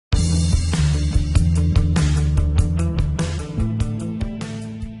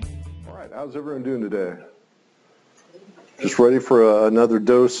How's everyone doing today? Just ready for another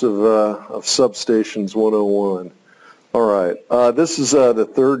dose of Substations 101. All right, this is the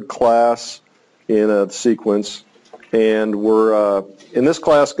third class in the sequence, and we're in this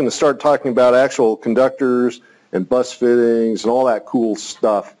class going to start talking about actual conductors and bus fittings and all that cool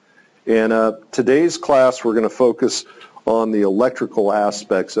stuff. And today's class we're going to focus on the electrical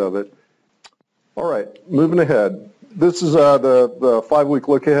aspects of it. All right, moving ahead. This is the 5-week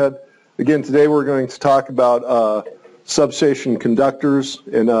look ahead. Again, today we're going to talk about substation conductors,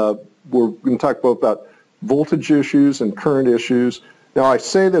 and we're going to talk both about voltage issues and current issues. Now, I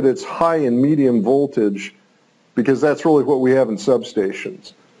say that it's high and medium voltage because that's really what we have in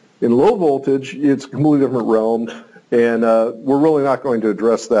substations. In low voltage, it's a completely different realm, and we're really not going to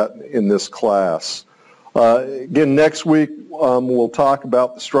address that in this class. Again, next week we'll talk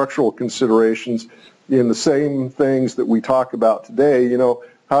about the structural considerations in the same things that we talk about today, you know,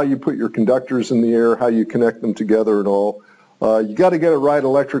 how you put your conductors in the air, how you connect them together and all. You got to get it right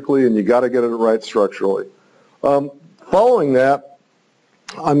electrically, and you got to get it right structurally. Following that,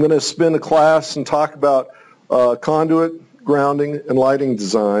 I'm going to spend a class and talk about conduit, grounding, and lighting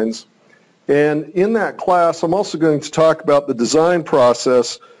designs. And in that class, I'm also going to talk about the design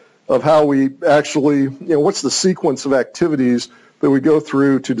process of how we actually, you know, what's the sequence of activities that we go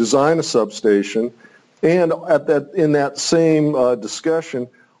through to design a substation. And in that same discussion,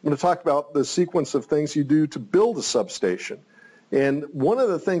 I'm going to talk about the sequence of things you do to build a substation. And one of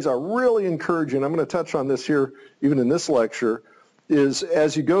the things I really encourage you, and I'm going to touch on this here even in this lecture, is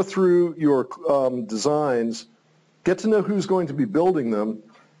as you go through your designs, get to know who's going to be building them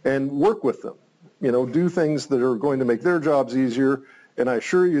and work with them. You know, do things that are going to make their jobs easier. And I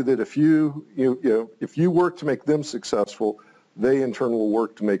assure you that if you work to make them successful, they in turn will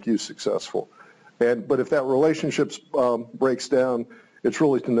work to make you successful. But if that relationship breaks down, it's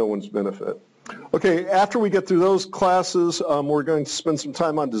really to no one's benefit. Okay, after we get through those classes, we're going to spend some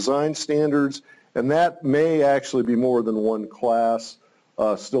time on design standards, and that may actually be more than one class,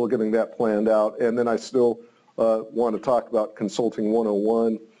 still getting that planned out. And then I still want to talk about Consulting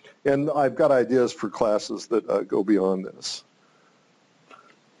 101, and I've got ideas for classes that go beyond this.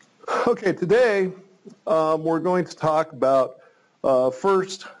 Okay, today we're going to talk about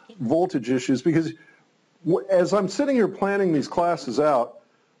first voltage issues, because as I'm sitting here planning these classes out,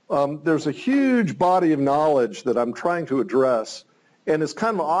 there's a huge body of knowledge that I'm trying to address, and it's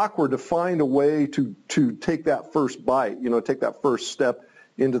kind of awkward to find a way to take that first bite, you know, take that first step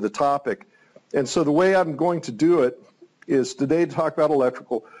into the topic. And so the way I'm going to do it is today to talk about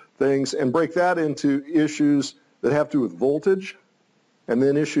electrical things and break that into issues that have to do with voltage and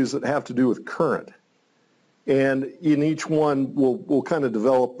then issues that have to do with current. And in each one, we'll kind of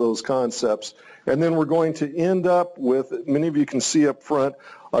develop those concepts. And then we're going to end up with, many of you can see up front,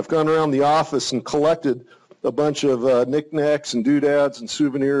 I've gone around the office and collected a bunch of knickknacks and doodads and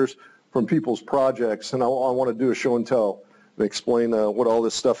souvenirs from people's projects. And I want to do a show and tell and explain what all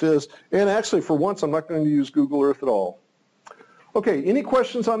this stuff is. And actually, for once, I'm not going to use Google Earth at all. Okay, any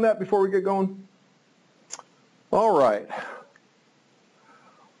questions on that before we get going? All right.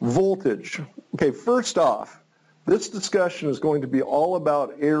 Voltage. Okay, first off, this discussion is going to be all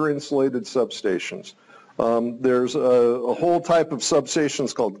about air-insulated substations. There's a whole type of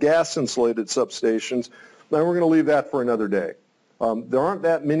substations called gas-insulated substations. Now we're going to leave that for another day. There aren't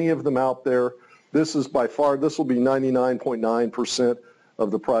that many of them out there. This is by far, this will be 99.9% of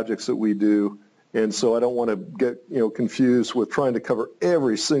the projects that we do, and so I don't want to get confused with trying to cover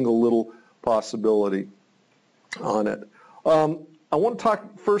every single little possibility on it. I want to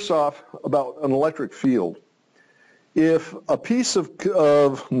talk first off about an electric field. If a piece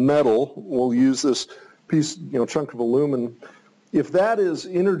of metal, we'll use this piece, chunk of aluminum, if that is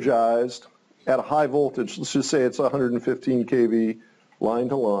energized at a high voltage, let's just say it's 115 kV line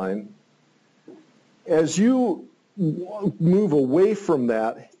to line, as you move away from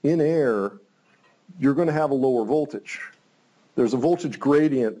that in air, you're going to have a lower voltage. There's a voltage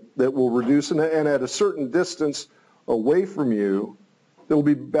gradient that will reduce, and at a certain distance away from you, it will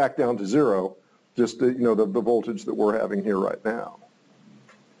be back down to zero, just the voltage that we're having here right now.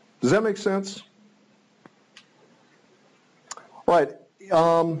 Does that make sense? All right.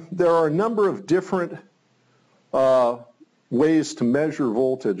 There are a number of different ways to measure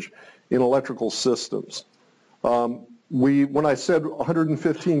voltage in electrical systems. When I said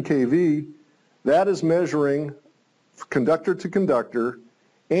 115 kV, that is measuring conductor to conductor,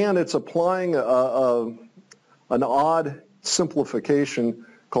 and it's applying an odd simplification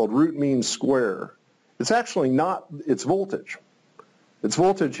called root mean square. It's actually not, it's voltage. It's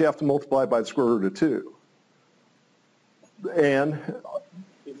voltage you have to multiply by the square root of 2. And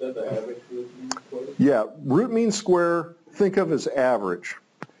that the average root mean square? Yeah, root mean square, think of as average.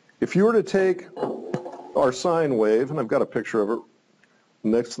 If you were to take our sine wave, and I've got a picture of it,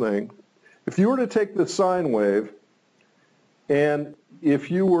 next thing. If you were to take the sine wave, and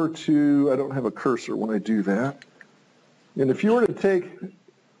if you were to, I don't have a cursor when I do that, and if you were to take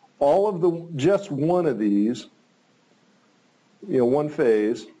all of the, just one of these, one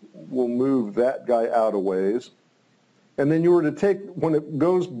phase, we'll move that guy out a ways, and then you were to take, when it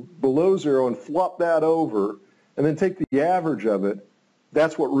goes below zero, and flop that over, and then take the average of it,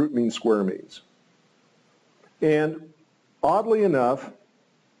 that's what root mean square means. And oddly enough,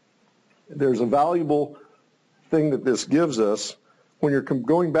 there's a valuable thing that this gives us. When you're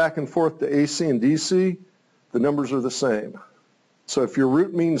going back and forth to AC and DC, the numbers are the same. So if your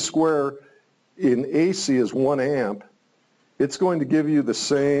root mean square in AC is 1 amp, it's going to give you the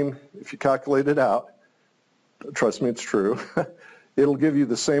same, if you calculate it out, trust me, it's true, it'll give you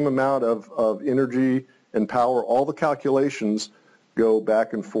the same amount of energy and power. All the calculations go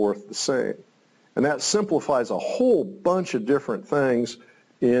back and forth the same. And that simplifies a whole bunch of different things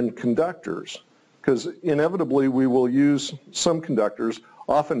in conductors, because inevitably we will use some conductors.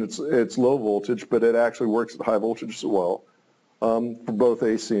 Often it's low voltage, but it actually works at high voltage as well, for both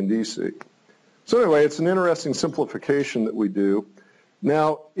AC and DC. So anyway, it's an interesting simplification that we do.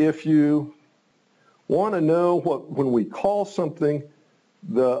 Now, if you want to know what, when we call something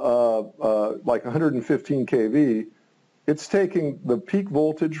like 115 kV, it's taking the peak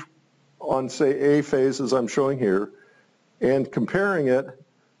voltage on, say, A phase, as I'm showing here, and comparing it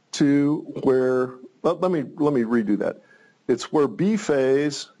to where, let me redo that. It's where B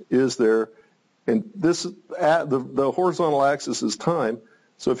phase is there, and this, the horizontal axis is time.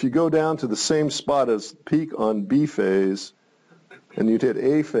 So if you go down to the same spot as peak on B phase, and you'd hit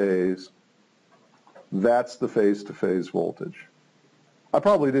A phase, that's the phase-to-phase voltage. I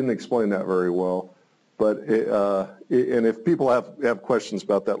probably didn't explain that very well, but and if people have questions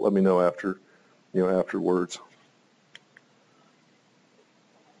about that, let me know afterwards.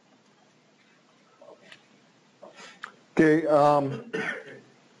 Okay,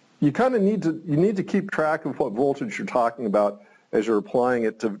 you kind of need to keep track of what voltage you're talking about as you're applying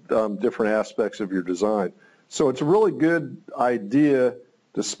it to different aspects of your design. So it's a really good idea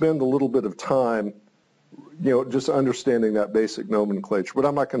to spend a little bit of time, just understanding that basic nomenclature. But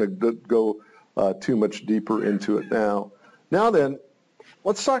I'm not going to go too much deeper into it now. Now then,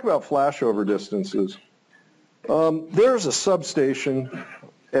 let's talk about flashover distances. There's a substation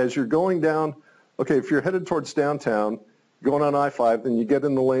as you're going down. Okay, if you're headed towards downtown, going on I-5, then you get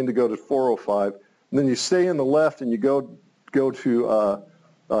in the lane to go to 405, and then you stay in the left and you go to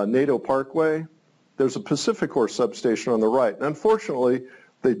NATO Parkway. There's a Pacific Core substation on the right. And unfortunately,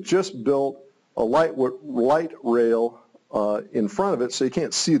 they just built a light rail in front of it, so you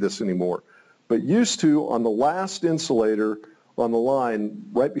can't see this anymore. But used to, on the last insulator on the line,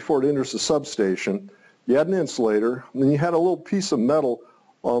 right before it enters the substation, you had an insulator, and then you had a little piece of metal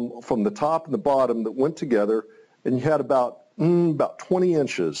from the top and the bottom that went together, and you had about 20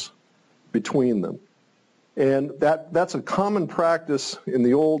 inches between them. And that's a common practice in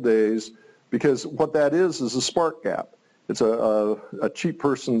the old days, because what that is a spark gap. It's a cheap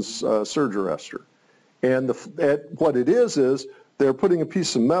person's surge arrestor. And what it is they're putting a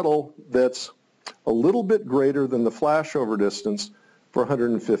piece of metal that's a little bit greater than the flashover distance for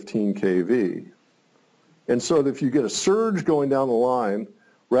 115 kV. And so that if you get a surge going down the line,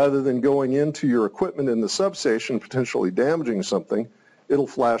 rather than going into your equipment in the substation, potentially damaging something, it'll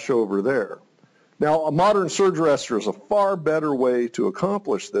flash over there. Now, a modern surge arrestor is a far better way to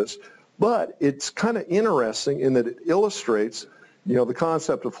accomplish this, but it's kind of interesting in that it illustrates, the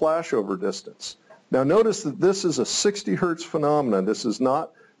concept of flashover distance. Now, notice that this is a 60 hertz phenomenon. This is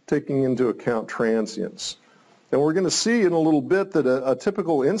not taking into account transients. And we're going to see in a little bit that a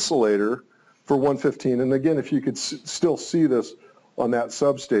typical insulator for 115, and again, if you could still see this on that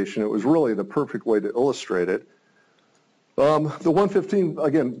substation, it was really the perfect way to illustrate it. The 115,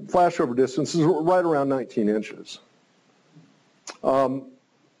 again, flashover distance is right around 19 inches.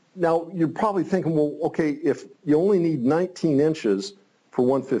 Now, you're probably thinking, well, okay, if you only need 19 inches for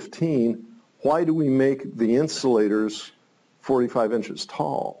 115, why do we make the insulators 45 inches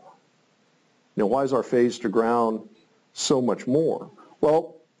tall? Why is our phase to ground so much more?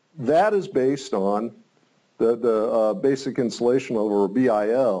 Well, that is based on the basic insulation level, or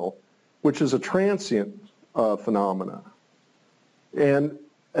BIL, which is a transient phenomena. And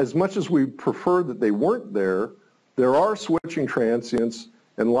as much as we prefer that they weren't there are switching transients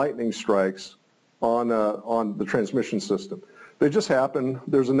and lightning strikes on the transmission system. They just happen.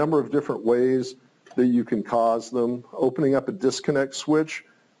 There's a number of different ways that you can cause them. Opening up a disconnect switch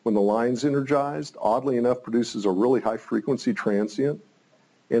when the line's energized, oddly enough, produces a really high frequency transient.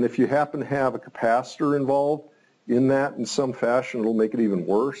 And if you happen to have a capacitor involved in that in some fashion, it'll make it even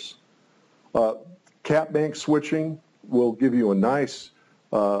worse. Cap bank switching will give you a nice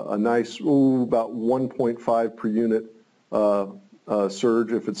about 1.5 per unit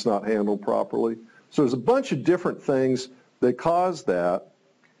surge if it's not handled properly. So there's a bunch of different things that cause that,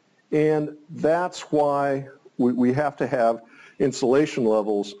 and that's why we have to have insulation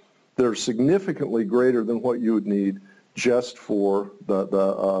levels that are significantly greater than what you would need just for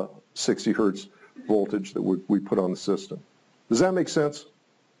the 60 hertz voltage that we put on the system. Does that make sense?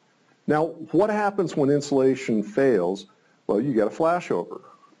 Now, what happens when insulation fails? Well, you get a flashover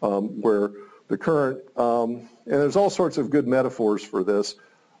where the current, and there's all sorts of good metaphors for this.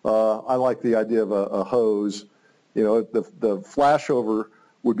 I like the idea of a hose. You know, the flashover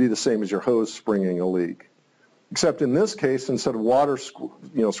would be the same as your hose springing a leak. Except in this case, instead of water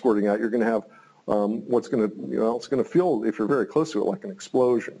squirting out, you're going to have what's going to, it's going to feel, if you're very close to it, like an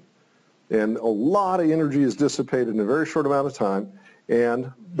explosion. And a lot of energy is dissipated in a very short amount of time,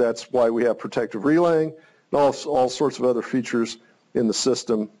 and that's why we have protective relaying and all sorts of other features in the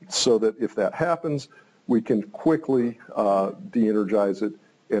system so that if that happens, we can quickly de-energize it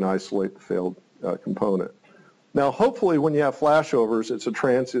and isolate the failed component. Now, hopefully when you have flashovers, it's a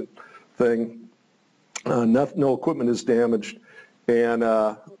transient thing. No equipment is damaged, and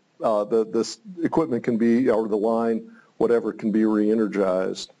this equipment can be, or the line, whatever, can be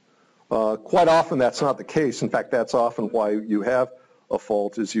re-energized. Quite often that's not the case. In fact, that's often why you have a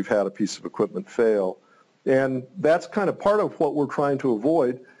fault, is you've had a piece of equipment fail. And that's kind of part of what we're trying to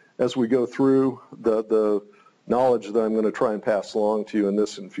avoid as we go through the knowledge that I'm going to try and pass along to you in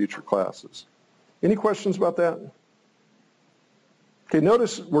this and future classes. Any questions about that? Okay,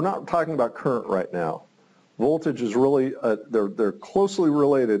 notice we're not talking about current right now. Voltage is really, they're closely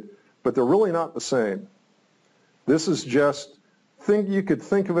related, but they're really not the same. This is just, you could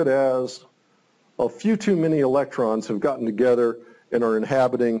think of it as a few too many electrons have gotten together and are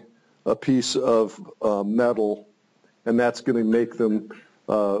inhabiting a piece of metal, and that's going to make them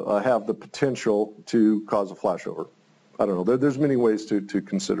have the potential to cause a flashover. I don't know. There's many ways to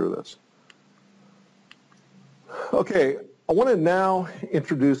consider this. Okay, I want to now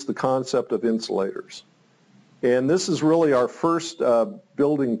introduce the concept of insulators. And this is really our first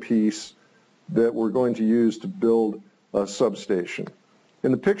building piece that we're going to use to build a substation.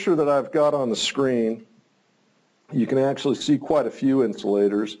 In the picture that I've got on the screen, you can actually see quite a few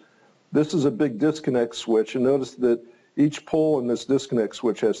insulators. This is a big disconnect switch, and notice that each pole in this disconnect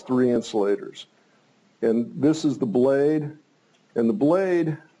switch has 3 insulators. And this is the blade, and the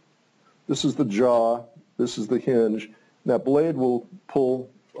blade, this is the jaw, this is the hinge, and that blade will pull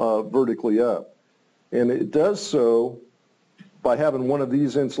vertically up. And it does so by having one of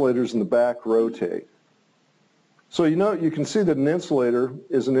these insulators in the back rotate. So you can see that an insulator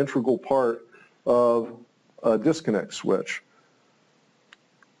is an integral part of a disconnect switch.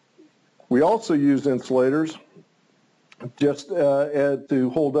 We also use insulators just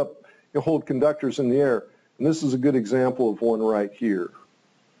to hold conductors in the air. And this is a good example of one right here.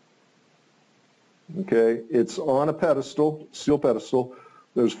 Okay, it's on a pedestal, steel pedestal.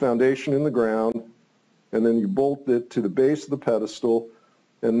 There's foundation in the ground, and then you bolt it to the base of the pedestal,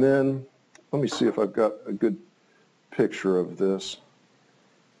 and then, let me see if I've got a good picture of this.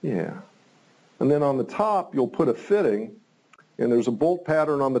 Yeah. And then on the top, you'll put a fitting, and there's a bolt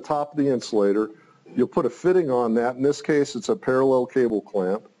pattern on the top of the insulator. You'll put a fitting on that. In this case, it's a parallel cable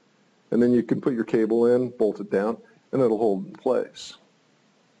clamp, and then you can put your cable in, bolt it down, and it'll hold in place.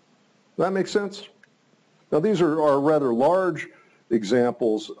 Does that make sense? Now, these are rather large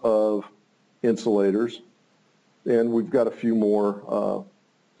examples of insulators, and we've got a few more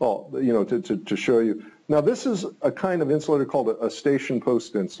to show you. Now, this is a kind of insulator called a station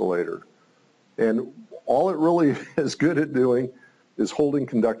post insulator, and all it really is good at doing is holding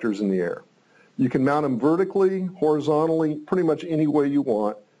conductors in the air. You can mount them vertically, horizontally, pretty much any way you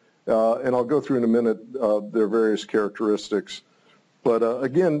want, and I'll go through in a minute their various characteristics. But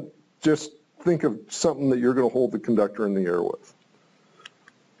again, just think of something that you're going to hold the conductor in the air with.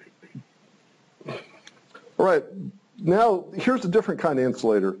 All right, now here's a different kind of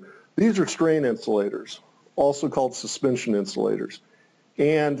insulator. These are strain insulators, also called suspension insulators.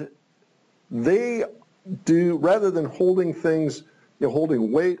 And they do, rather than holding things,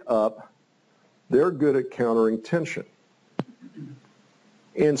 holding weight up, they're good at countering tension.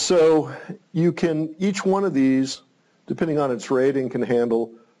 And so you can, each one of these, depending on its rating, can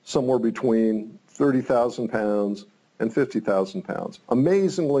handle somewhere between 30,000 pounds and 50,000 pounds.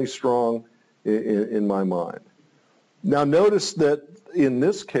 Amazingly strong in my mind. Now notice that in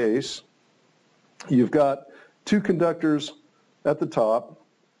this case, you've got two conductors at the top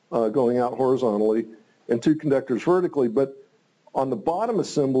going out horizontally and two conductors vertically, but on the bottom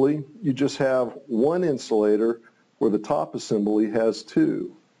assembly, you just have one insulator where the top assembly has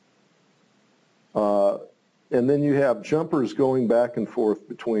two. And then you have jumpers going back and forth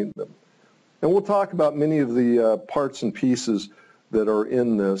between them. And we'll talk about many of the parts and pieces that are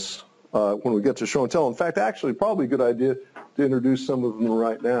in this when we get to show and tell. In fact, actually, probably a good idea to introduce some of them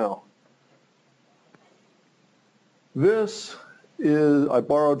right now. This is, I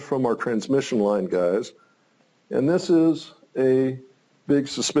borrowed from our transmission line guys, and this is a big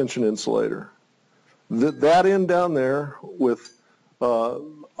suspension insulator. That end down there with,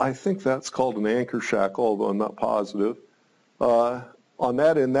 I think that's called an anchor shackle, although I'm not positive. On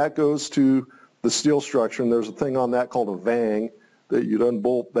that end, that goes to the steel structure, and there's a thing on that called a vang that you'd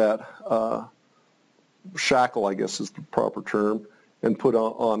unbolt that shackle, I guess is the proper term, and put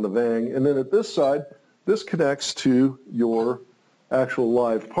on the vang. And then at this side, this connects to your actual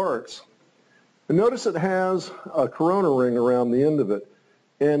live parts. And notice it has a corona ring around the end of it.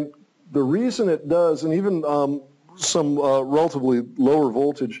 And the reason it does, and even some relatively lower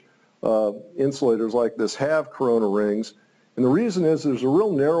voltage insulators like this have corona rings, and the reason is there's a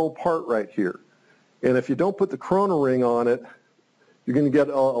real narrow part right here. And if you don't put the corona ring on it, you're going to get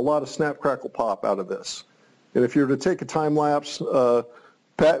a lot of snap, crackle, pop out of this. And if you were to take a time-lapse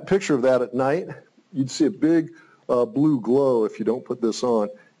picture of that at night, you'd see a big blue glow if you don't put this on.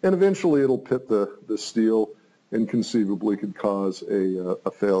 And eventually it'll pit the steel and conceivably could cause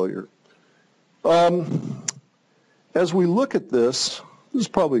a failure. As we look at this is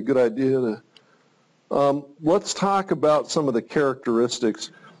probably a good idea to, let's talk about some of the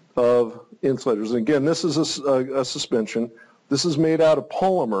characteristics of insulators. And again, this is a suspension. This is made out of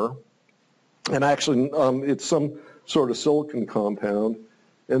polymer, and actually it's some sort of silicon compound.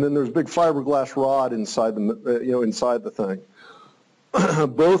 And then there's a big fiberglass rod inside the, inside the thing,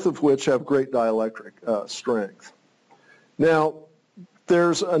 both of which have great dielectric strength. Now,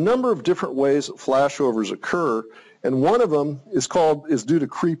 there's a number of different ways that flashovers occur, and one of them is due to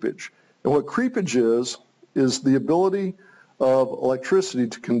creepage. And what creepage is the ability of electricity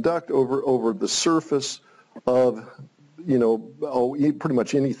to conduct over the surface of, pretty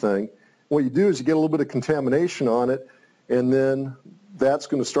much anything. What you do is you get a little bit of contamination on it, and then that's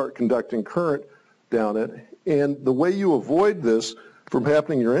going to start conducting current down it. And the way you avoid this from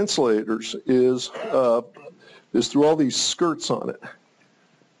happening in your insulators is through all these skirts on it.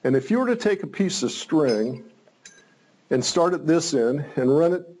 And if you were to take a piece of string and start at this end and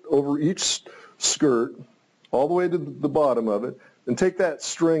run it over each skirt all the way to the bottom of it, and take that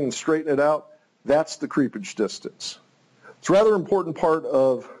string and straighten it out, that's the creepage distance. It's a rather important part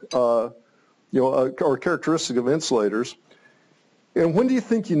of, or characteristic of insulators. And when do you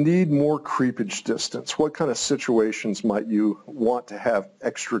think you need more creepage distance? What kind of situations might you want to have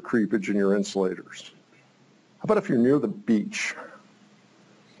extra creepage in your insulators? How about if you're near the beach?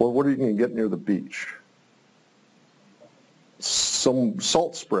 Well, what are you going to get near the beach? Some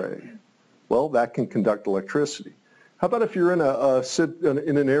salt spray. Well, that can conduct electricity. How about if you're in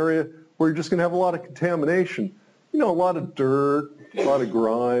an area where you're just going to have a lot of contamination? A lot of dirt, a lot of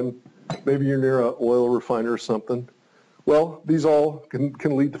grime. Maybe you're near an oil refiner or something. Well, these all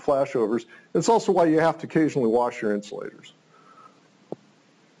can lead to flashovers. It's also why you have to occasionally wash your insulators.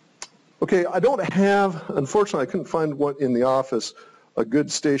 Okay, I don't have, unfortunately, I couldn't find one in the office, a good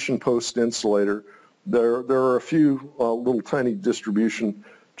station post insulator. There are a few little tiny distribution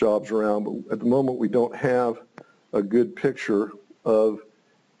jobs around, but at the moment we don't have a good picture of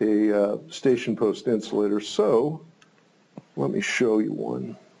a station post insulator. So let me show you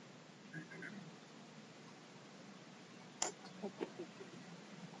one.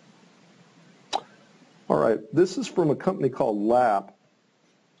 All right, this is from a company called LAP.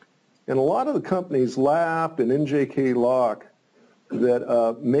 And a lot of the companies, LAP and NJK Lock,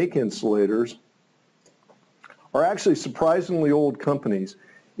 that make insulators are actually surprisingly old companies.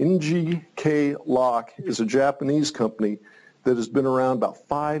 NJK Lock is a Japanese company that has been around about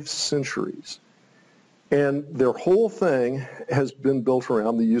 5 centuries. And their whole thing has been built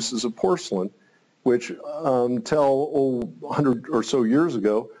around the uses of porcelain, which until 100 or so years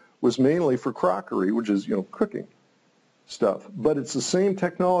ago was mainly for crockery, which is, cooking stuff. But it's the same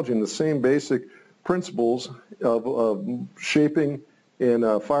technology and the same basic principles of shaping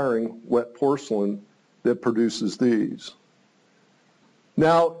and firing wet porcelain that produces these.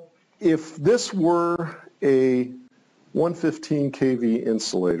 Now, if this were a 115 kV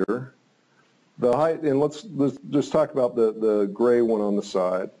insulator, the height, and let's just talk about the gray one on the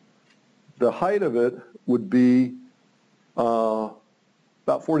side. The height of it would be about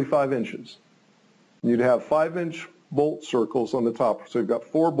 45 inches. You'd have 5-inch bolt circles on the top. So you've got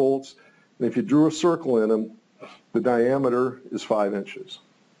 4 bolts, and if you drew a circle in them, the diameter is 5 inches.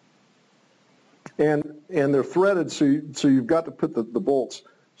 And they're threaded, so you've got to put the bolts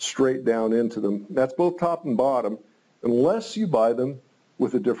straight down into them. That's both top and bottom, unless you buy them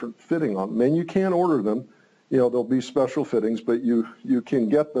with a different fitting on them. And you can order them. You know, there'll be special fittings, but you can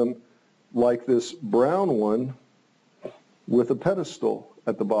get them like this brown one with a pedestal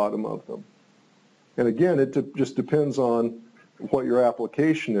at the bottom of them. And again, it just depends on what your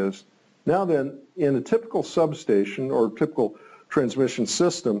application is. Now then, in a typical substation or typical transmission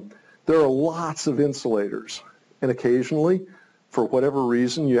system, there are lots of insulators. And occasionally, for whatever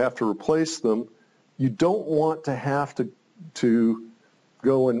reason, you have to replace them. You don't want to have to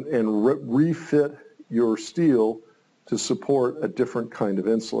go and refit your steel to support a different kind of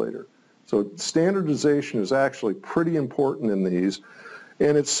insulator. So standardization is actually pretty important in these.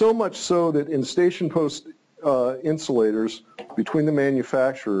 And it's so much so that in station post insulators between the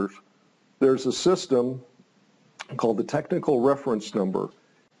manufacturers, there's a system called the technical reference number,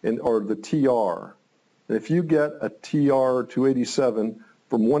 or the TR. And if you get a TR 287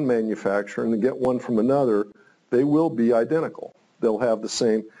 from one manufacturer and get one from another, they will be identical. They'll have the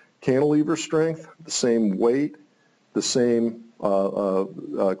same cantilever strength, the same weight, the same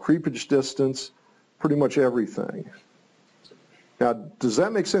creepage distance, pretty much everything. Now, does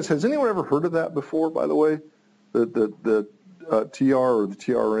that make sense? Has anyone ever heard of that before, by the way? The TR or the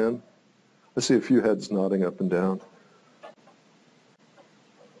TRN? I see a few heads nodding up and down.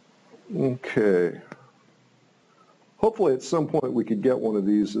 Okay. Hopefully at some point we could get one of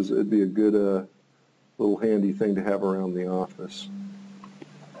these. It'd be a good little handy thing to have around the office.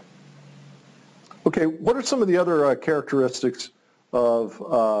 Okay, what are some of the other characteristics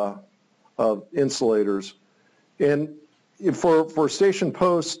of insulators? And for station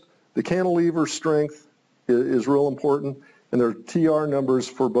post, the cantilever strength is real important, and there are TR numbers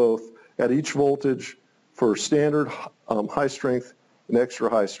for both at each voltage for standard high strength and extra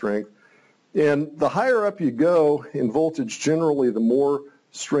high strength. And the higher up you go in voltage, generally the more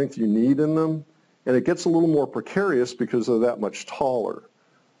strength you need in them, and it gets a little more precarious because they're that much taller.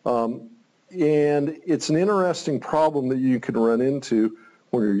 And it's an interesting problem that you can run into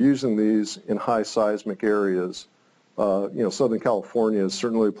when you're using these in high seismic areas. You know, Southern California is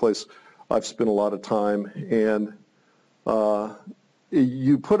certainly a place I've spent a lot of time, and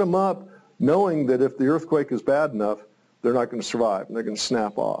you put them up knowing that if the earthquake is bad enough, they're not going to survive and they're going to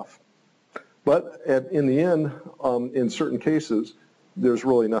snap off. But in the end, in certain cases, there's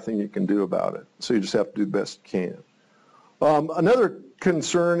really nothing you can do about it. So you just have to do the best you can. Another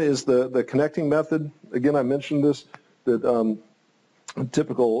concern is the connecting method. Again, I mentioned this, that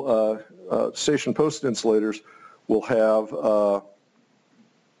typical station post insulators will have a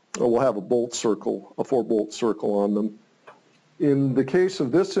bolt circle, a 4-bolt circle on them. In the case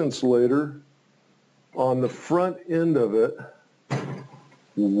of this insulator, on the front end of it,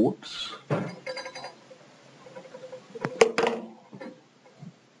 whoops,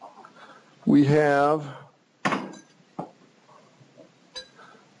 we have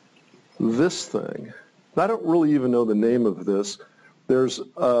this thing. I don't really even know the name of this. There's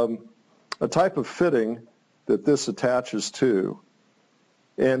a type of fitting that this attaches to.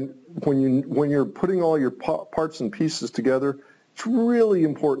 And when you're putting all your parts and pieces together, it's really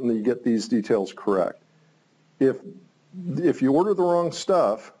important that you get these details correct. If you order the wrong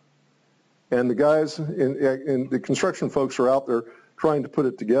stuff, and the guys and the construction folks are out there trying to put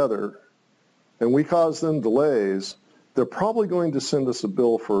it together, and we cause them delays, they're probably going to send us a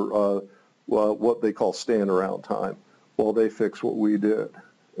bill for what they call stand around time while they fix what we did.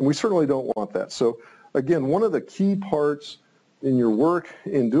 And we certainly don't want that. So again, one of the key parts in your work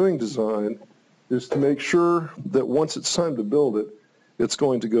in doing design is to make sure that once it's time to build it, it's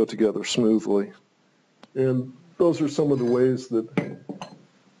going to go together smoothly. And those are some of the ways that,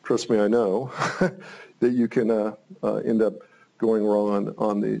 trust me, I know, that you can end up going wrong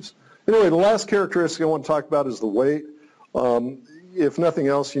on these. Anyway, the last characteristic I want to talk about is the weight. If nothing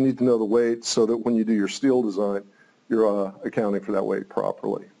else, you need to know the weight so that when you do your steel design, you're accounting for that weight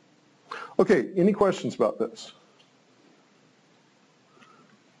properly. Okay, any questions about this?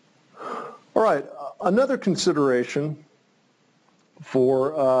 All right, another consideration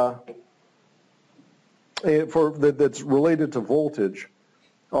that's related to voltage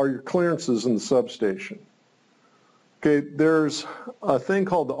are your clearances in the substation. Okay, there's a thing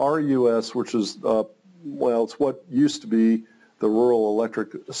called the RUS, which is, well, it's what used to be the Rural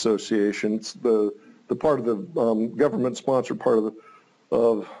Electric Association. It's the part of the government-sponsored part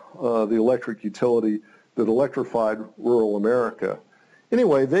of the electric utility that electrified rural America.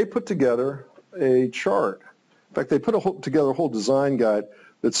 Anyway, they put together a chart. In fact, they put together a whole design guide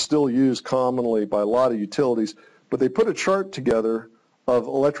that's still used commonly by a lot of utilities, but they put a chart together of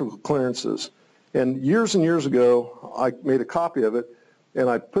electrical clearances. And years ago, I made a copy of it, and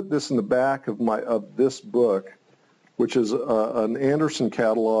I put this in the back of this book, which is an Anderson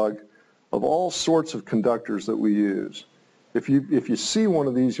catalog of all sorts of conductors that we use. If you see one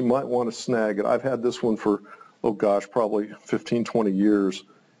of these, you might want to snag it. I've had this one for, oh gosh, probably 15, 20 years.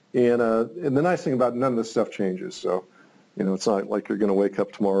 And the nice thing about none of this stuff changes. So, you know, it's not like you're going to wake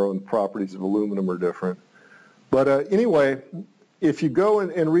up tomorrow and the properties of aluminum are different. But anyway, if you go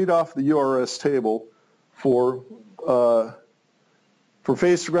and read off the URS table for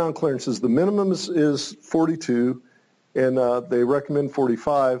phase-to-ground clearances, the minimum is 42, and they recommend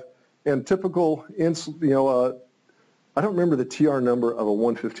 45. And typical, I don't remember the TR number of a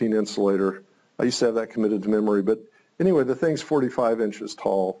 115 insulator. I used to have that committed to memory, but anyway, the thing's 45 inches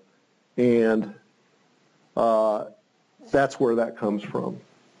tall, and that's where that comes from.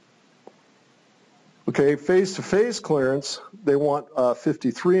 Okay, phase-to-phase clearance, they want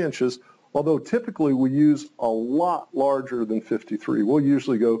 53 inches, although typically we use a lot larger than 53. We'll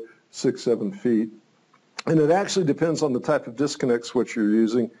usually go 6, 7 feet. And it actually depends on the type of disconnect switch you're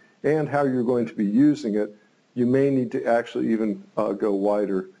using and how you're going to be using it. You may need to actually even go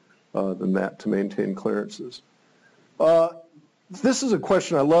wider than that to maintain clearances. This is a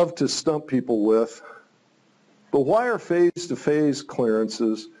question I love to stump people with, but why are phase-to-phase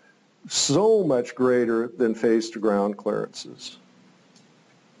clearances so much greater than phase-to-ground clearances?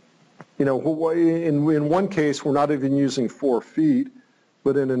 You know, in one case, we're not even using 4 feet,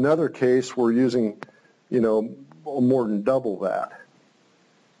 but in another case, we're using, you know, more than double that.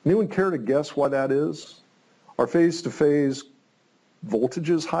 Anyone care to guess why that is? Are phase-to-phase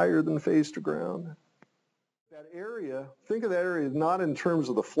voltages higher than phase-to-ground? That area, think of that area not in terms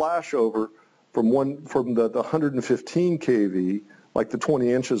of the flashover from the 115 kV, like the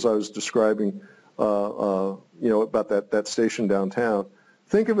 20 inches I was describing, you know, about that station downtown.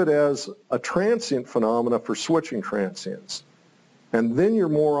 Think of it as a transient phenomena for switching transients. And then you're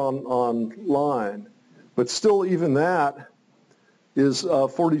more on line. But still, even that is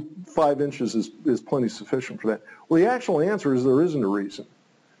 45 inches is plenty sufficient for that. Well, the actual answer is there isn't a reason.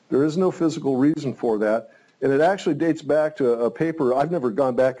 There is no physical reason for that. And it actually dates back to a paper. I've never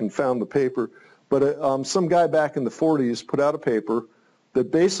gone back and found the paper, but some guy back in the 40s put out a paper that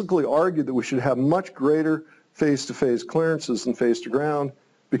basically argued that we should have much greater phase-to-phase clearances than phase-to-ground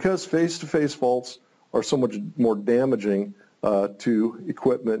because phase-to-phase faults are so much more damaging to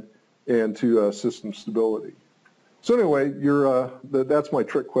equipment and to system stability. So anyway, that's my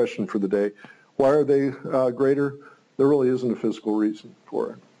trick question for the day. Why are they greater? There really isn't a physical reason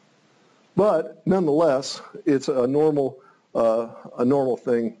for it. But nonetheless, it's a normal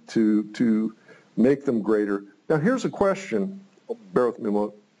thing to make them greater. Now here's a question. Bear with me a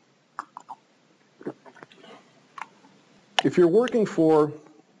moment. If you're working for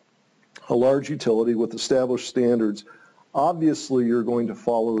a large utility with established standards, obviously you're going to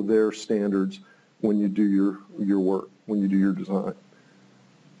follow their standards when you do your work, when you do your design.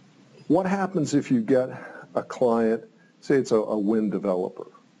 What happens if you get a client, say it's a wind developer?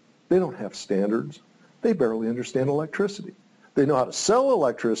 They don't have standards. They barely understand electricity. They know how to sell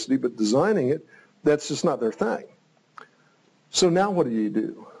electricity, but designing it, that's just not their thing. So now what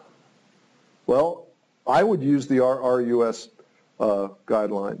do? Well, I would use the RUS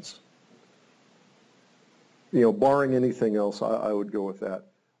guidelines. You know, barring anything else, I would go with that.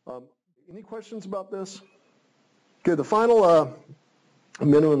 Any questions about this? Okay, the final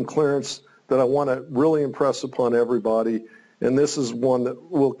minimum clearance that I want to really impress upon everybody, and this is one that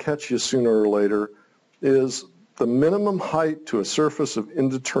will catch you sooner or later, is the minimum height to a surface of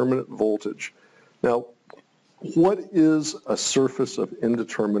indeterminate voltage. Now, what is a surface of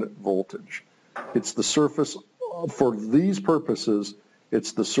indeterminate voltage? It's the surface, for these purposes,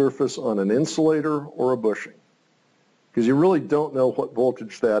 it's the surface on an insulator or a bushing. Because you really don't know what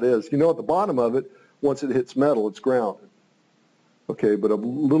voltage that is. You know at the bottom of it, once it hits metal, it's grounded. Okay, but a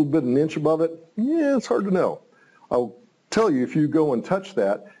little bit, an inch above it, yeah, it's hard to know. I'll tell you, if you go and touch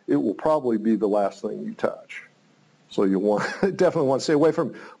that, it will probably be the last thing you touch. So you definitely want to stay away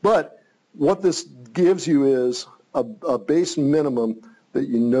from it. But what this gives you is a base minimum that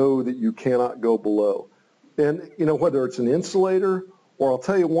you know that you cannot go below. And, you know, whether it's an insulator, or I'll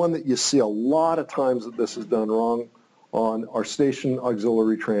tell you one that you see a lot of times that this is done wrong on our station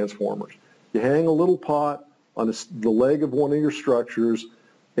auxiliary transformers. You hang a little pot on the leg of one of your structures,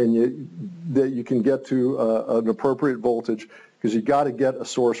 and that you can get to an appropriate voltage, because you got to get a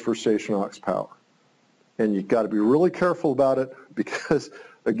source for station aux power. And you've got to be really careful about it because,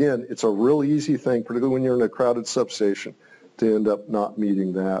 again, it's a real easy thing, particularly when you're in a crowded substation, to end up not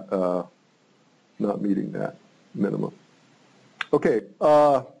meeting that minimum. Okay,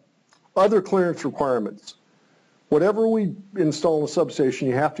 other clearance requirements. Whatever we install in a substation,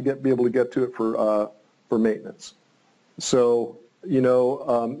 you have to be able to get to it for maintenance. So,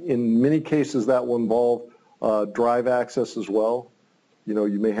 in many cases that will involve drive access as well.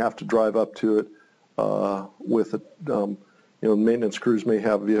 You may have to drive up to it with maintenance crews may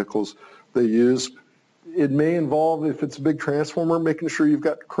have vehicles they use. It may involve, if it's a big transformer, making sure you've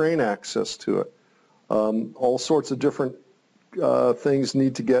got crane access to it. All sorts of different things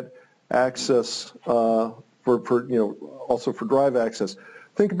need to get access also for drive access.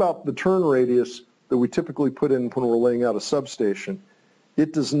 Think about the turn radius that we typically put in when we're laying out a substation.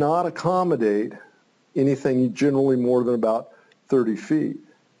 It does not accommodate anything generally more than about 30 feet.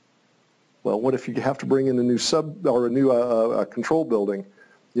 Well, what if you have to bring in a new control building?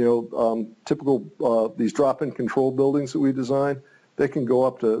 Typical these drop-in control buildings that we design, they can go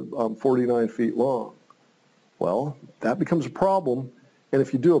up to 49 feet long. Well, that becomes a problem. And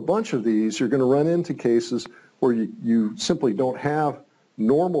if you do a bunch of these, you're going to run into cases where you simply don't have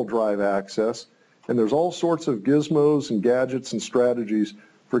normal drive access, and there's all sorts of gizmos and gadgets and strategies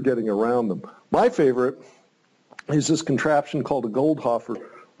for getting around them. My favorite is this contraption called a Goldhofer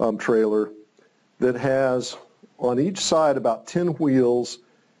trailer that has on each side about 10 wheels,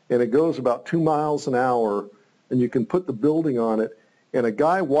 and it goes about 2 miles an hour, and you can put the building on it, and a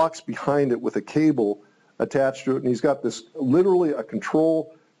guy walks behind it with a cable attached to it, and he's got this literally a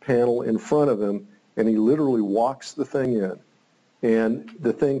control panel in front of him, and he literally walks the thing in. And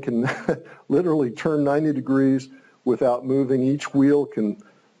the thing can literally turn 90 degrees without moving. Each wheel can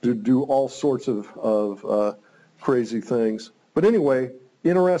do all sorts of crazy things. But anyway,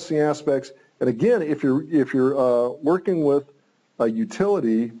 interesting aspects. And again, if you're working with a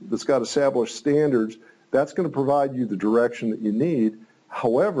utility that's got established standards, that's going to provide you the direction that you need.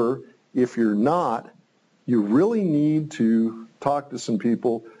 However, if you're not, you really need to talk to some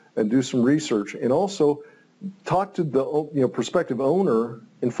people and do some research, and also talk to the prospective owner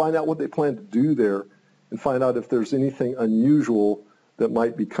and find out what they plan to do there, and find out if there's anything unusual that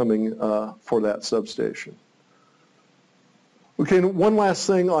might be coming for that substation. Okay, one last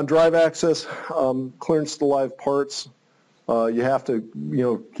thing on drive access, clearance to live parts. You have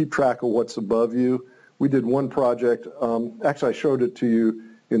to keep track of what's above you. We did one project, actually I showed it to you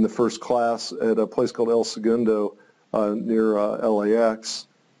in the first class at a place called El Segundo near LAX.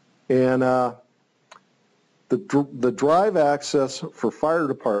 And the drive access for fire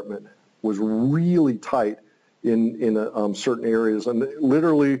department was really tight in certain areas. And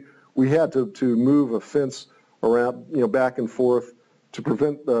literally we had to move a fence around, back and forth to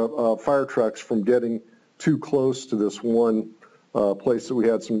prevent the fire trucks from getting too close to this one place that we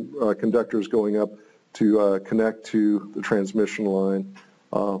had some conductors going up to connect to the transmission line.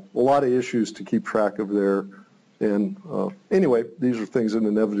 A lot of issues to keep track of there. And anyway, these are things that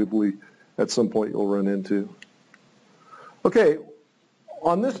inevitably at some point you'll run into. Okay,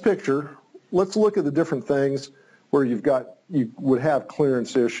 on this picture, let's look at the different things where you would have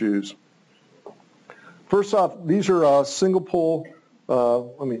clearance issues. First off, these are single pole,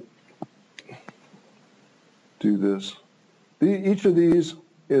 let me do this. Each of these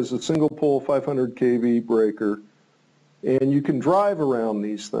is a single pole 500 kV breaker, and you can drive around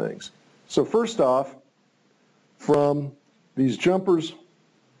these things. So first off, from these jumpers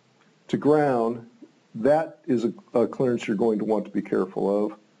to ground, that is a clearance you're going to want to be careful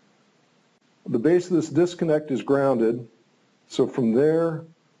of. The base of this disconnect is grounded, so from there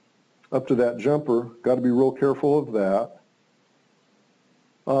up to that jumper, got to be real careful of that.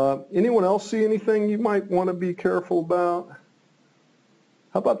 Anyone else see anything you might want to be careful about?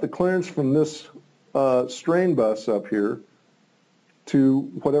 How about the clearance from this strain bus up here to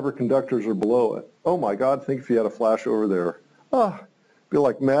whatever conductors are below it? Oh my God, think if you had a flash over there. Be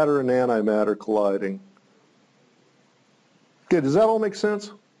like matter and antimatter colliding. Okay, does that all make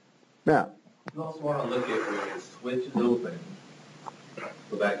sense? Matt? You also want to look at where your switch is open.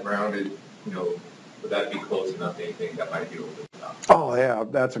 So that grounded, would that be close enough to anything that might be open enough? Oh yeah,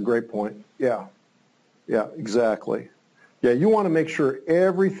 that's a great point. Yeah, exactly. Yeah, you want to make sure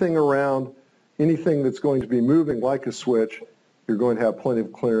everything around anything that's going to be moving like a switch, you're going to have plenty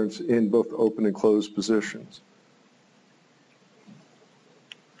of clearance in both open and closed positions.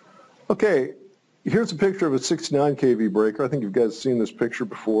 Okay, here's a picture of a 69 kV breaker. I think you guys have seen this picture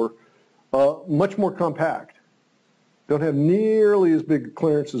before. Much more compact. Don't have nearly as big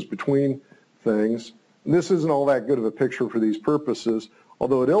clearances between things. And this isn't all that good of a picture for these purposes,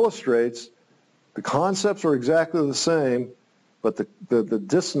 although it illustrates The concepts are exactly the same, but the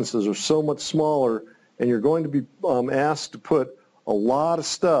distances are so much smaller, and you're going to be asked to put a lot of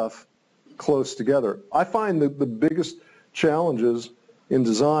stuff close together. I find that the biggest challenges in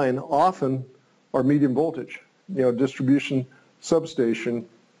design often are medium voltage, distribution substation,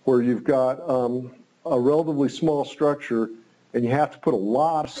 where you've got a relatively small structure and you have to put a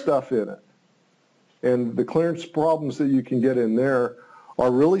lot of stuff in it. And the clearance problems that you can get in there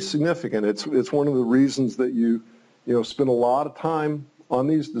are really significant. It's one of the reasons that you spend a lot of time on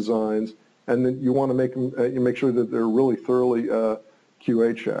these designs, and then you want to make them, you make sure that they're really thoroughly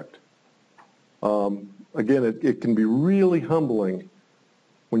QA checked. Again, it can be really humbling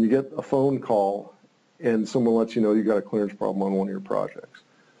when you get a phone call and someone lets you know you got a clearance problem on one of your projects.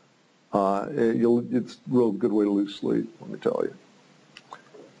 It's a real good way to lose sleep, let me tell you.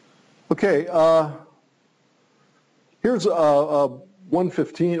 Okay, here's a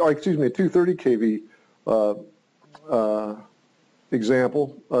 115, or excuse me, a 230 kV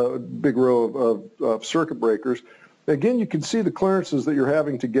example, a big row of circuit breakers. Again, you can see the clearances that you're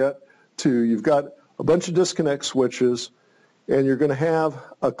having to get to. You've got a bunch of disconnect switches, and you're going to have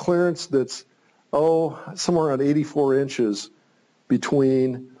a clearance that's, somewhere around 84 inches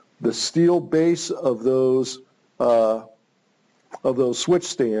between the steel base of those switch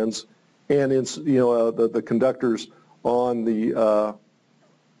stands and the conductors on that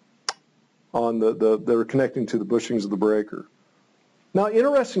are connecting to the bushings of the breaker. Now,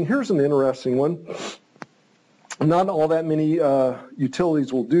 here's an interesting one. Not all that many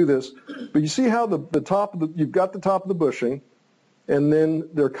utilities will do this, but you see how you've got the top of the bushing, and then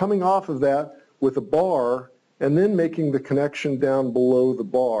they're coming off of that with a bar and then making the connection down below the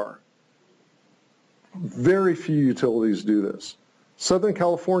bar. Very few utilities do this. Southern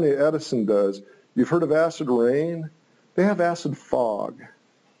California Edison does. You've heard of acid rain? They have acid fog.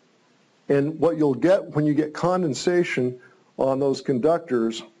 And what you'll get when you get condensation on those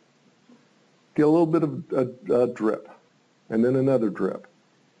conductors, get a little bit of a drip, and then another drip.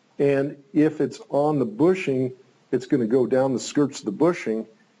 And if it's on the bushing, it's going to go down the skirts of the bushing,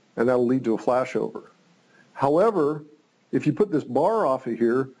 and that'll lead to a flashover. However, if you put this bar off of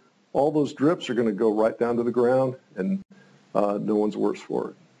here, all those drips are going to go right down to the ground, and no one's worse for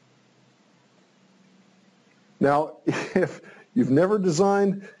it. Now, if you've never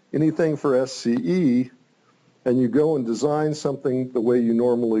designed anything for SCE, and you go and design something the way you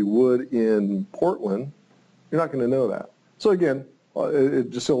normally would in Portland, you're not going to know that. So again, it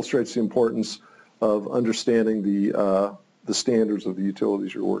just illustrates the importance of understanding the standards of the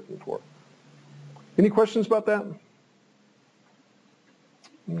utilities you're working for. Any questions about that?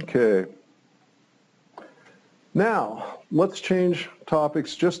 Okay. Now, let's change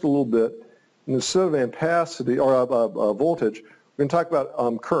topics just a little bit. And instead of ampacity, or voltage, we're going to talk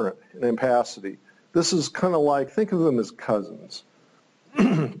about current and ampacity. This is kind of like, think of them as cousins.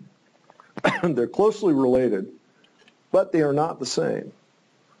 They're closely related, but they are not the same.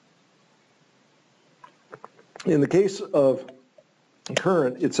 In the case of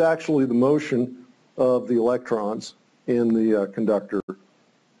current, it's actually the motion of the electrons in the conductor.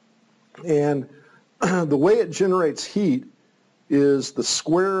 And the way it generates heat is the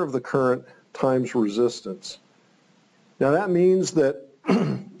square of the current times resistance. Now that means that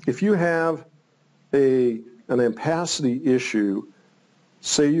if you have an ampacity issue,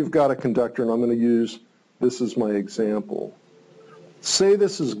 say you've got a conductor, and I'm going to use this as my example. Say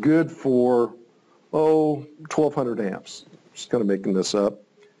this is good for, 1,200 amps. Just kind of making this up.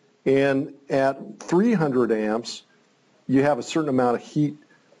 And at 300 amps, you have a certain amount of heat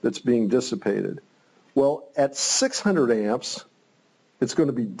that's being dissipated. Well, at 600 amps, it's going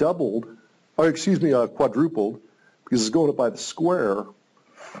to be quadrupled, because it's going up by the square.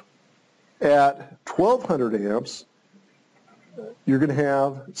 At 1,200 amps, you're going to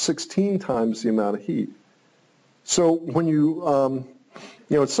have 16 times the amount of heat. So when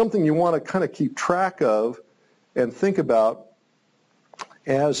it's something you want to kind of keep track of and think about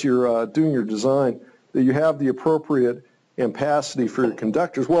as you're doing your design, that you have the appropriate ampacity for your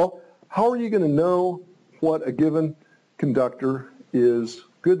conductors. Well, how are you going to know what a given conductor is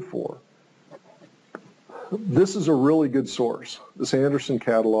good for? This is a really good source. This Anderson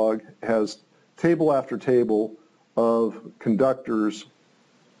catalog has table after table of conductors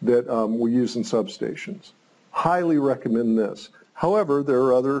that we use in substations. Highly recommend this. However, there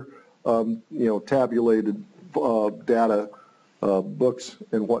are other tabulated data books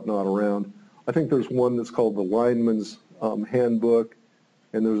and whatnot around. I think there's one that's called the Lineman's Handbook,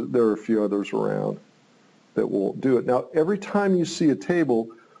 and there are a few others around that will do it. Now, every time you see a table,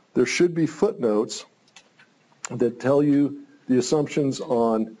 there should be footnotes that tell you the assumptions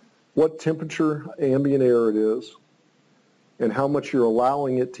on what temperature ambient air it is, and how much you're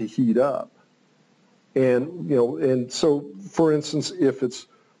allowing it to heat up. And, and so, for instance, if it's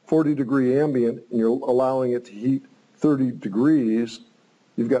 40-degree ambient and you're allowing it to heat 30 degrees,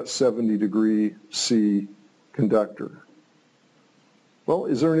 you've got 70-degree C conductor. Well,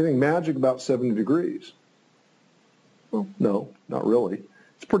 is there anything magic about 70 degrees? Well, no, not really.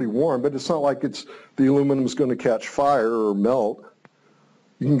 It's pretty warm, but it's not like the aluminum is going to catch fire or melt.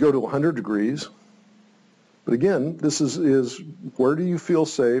 You can go to 100 degrees. But again, this is where do you feel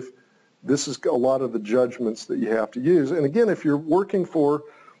safe? This is a lot of the judgments that you have to use. And again, if you're working for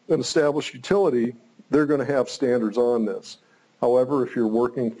an established utility, they're going to have standards on this. However, if you're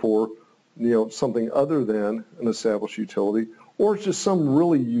working for something other than an established utility, or it's just some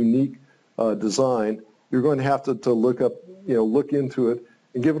really unique design, you're going to have to look into it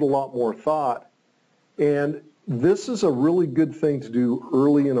and give it a lot more thought. And this is a really good thing to do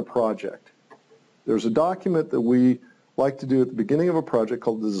early in a project. There's a document that we like to do at the beginning of a project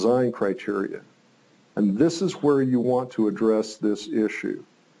called the design criteria. And this is where you want to address this issue.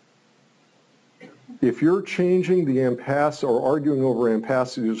 If you're changing the ampacity or arguing over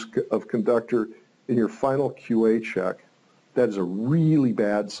ampacities of conductor in your final QA check, that is a really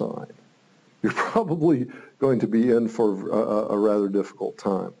bad sign. You're probably going to be in for a rather difficult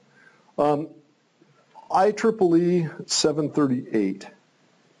time. IEEE 738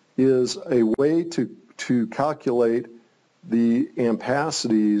 is a way to calculate the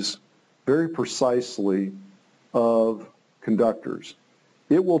ampacities very precisely of conductors.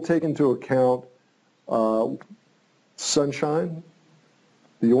 It will take into account sunshine,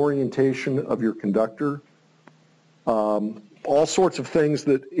 the orientation of your conductor, all sorts of things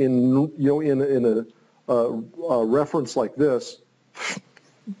that in a reference like this,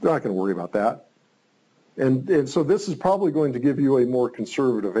 they're not going to worry about that. And so this is probably going to give you a more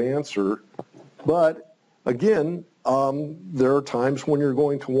conservative answer, but again, there are times when you're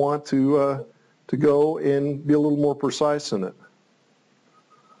going to want to go and be a little more precise in it.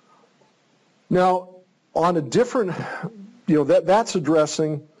 Now, on a different, that's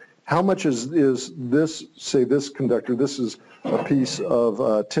addressing how much is this, say this conductor, this is a piece of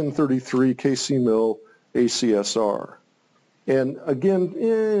 1033 kc mil ACSR. And again,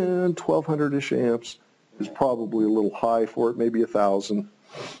 1200-ish amps is probably a little high for it, maybe 1,000.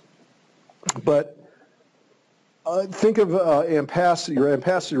 But think of your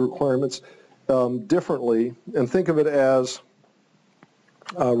ampacity requirements differently, and think of it as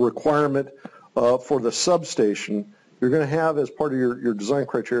a requirement for the substation. You're going to have as part of your design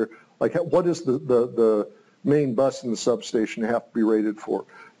criteria, like what is the main bus in the substation have to be rated for?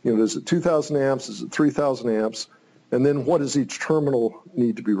 Is it 2,000 amps? Is it 3,000 amps? And then what does each terminal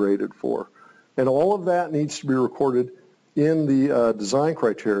need to be rated for? And all of that needs to be recorded in the design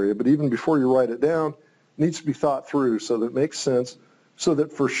criteria, but even before you write it down, it needs to be thought through so that it makes sense, so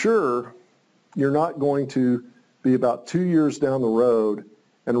that for sure you're not going to be about 2 years down the road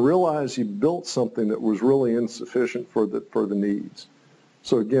and realize you built something that was really insufficient for the needs.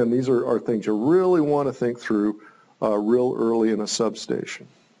 So again, these are things you really want to think through real early in a substation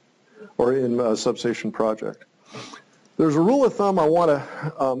or in a substation project. There's a rule of thumb I want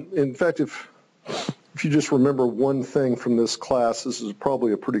to, in fact, if you just remember one thing from this class, this is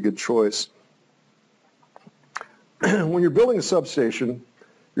probably a pretty good choice. When you're building a substation,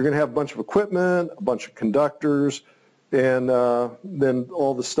 you're going to have a bunch of equipment, a bunch of conductors, and then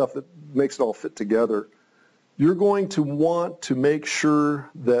all the stuff that makes it all fit together. You're going to want to make sure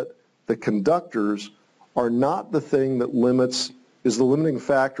that the conductors are not the thing that is the limiting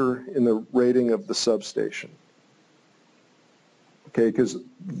factor in the rating of the substation. Okay, because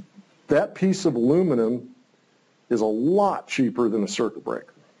that piece of aluminum is a lot cheaper than a circuit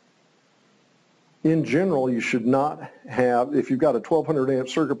breaker. In general, you should not have, if you've got a 1200 amp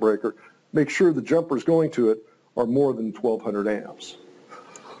circuit breaker, make sure the jumpers going to it are more than 1200 amps.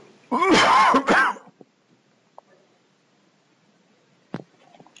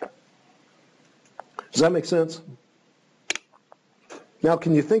 Does that make sense? Now,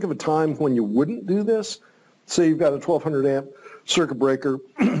 can you think of a time when you wouldn't do this? Say you've got a 1200 amp circuit breaker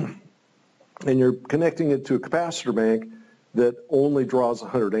and you're connecting it to a capacitor bank that only draws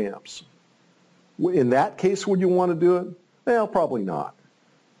 100 amps. In that case, would you want to do it? Well, probably not.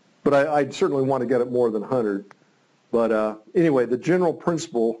 But I'd certainly want to get it more than 100. But anyway, the general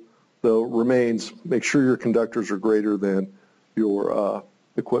principle, though, remains make sure your conductors are greater than your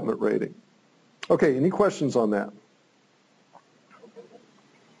equipment rating. Okay, any questions on that?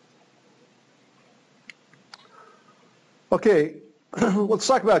 Okay, let's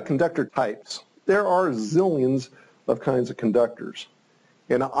talk about conductor types. There are zillions of kinds of conductors.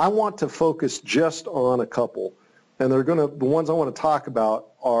 And I want to focus just on a couple. And the ones I want to talk about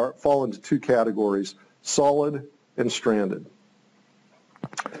fall into two categories, solid and stranded.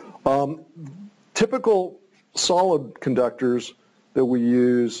 Typical solid conductors that we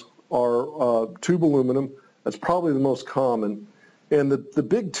use are tube aluminum. That's probably the most common. And the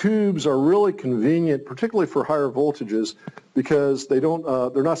big tubes are really convenient, particularly for higher voltages, because they're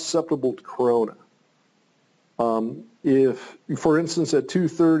not susceptible to corona. If, for instance, at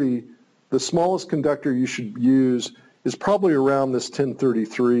 230, the smallest conductor you should use is probably around this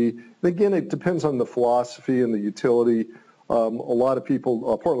 1033. And again, it depends on the philosophy and the utility. A lot of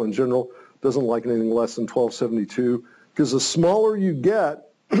people, Portland General, doesn't like anything less than 1272, because the smaller you get,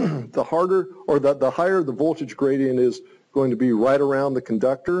 the harder, or the higher the voltage gradient is going to be right around the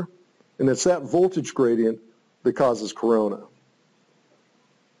conductor, and it's that voltage gradient that causes corona.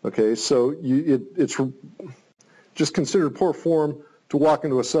 Okay, so it's just considered poor form to walk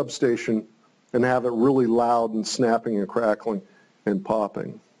into a substation and have it really loud and snapping and crackling and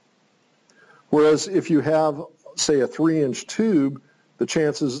popping. Whereas if you have, say, a 3-inch tube, the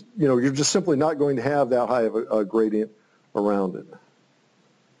chances, you're just simply not going to have that high of a gradient around it.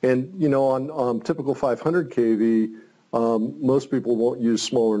 And, on typical 500 kV, most people won't use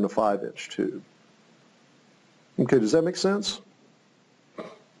smaller than a 5-inch tube. Okay, does that make sense?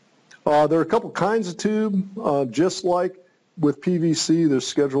 There are a couple kinds of tube, just like with PVC, there's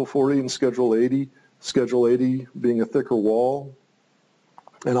Schedule 40 and Schedule 80. Schedule 80 being a thicker wall,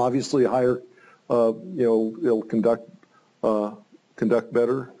 and obviously a higher, it'll conduct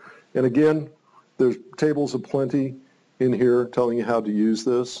better. And again, there's tables aplenty in here telling you how to use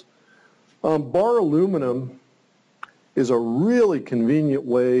this. Bar aluminum is a really convenient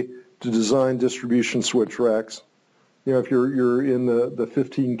way to design distribution switch racks. If you're in the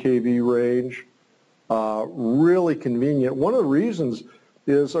 15 kV range, really convenient. One of the reasons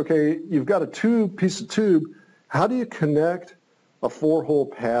is, okay, you've got a piece of tube. How do you connect a 4-hole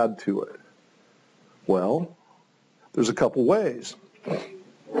pad to it? Well, there's a couple ways.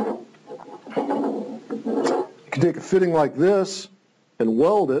 You can take a fitting like this and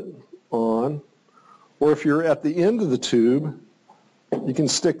weld it on, or if you're at the end of the tube, you can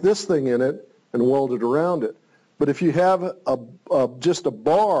stick this thing in it and weld it around it. But if you have just a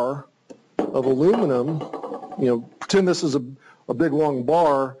bar of aluminum, pretend this is a big long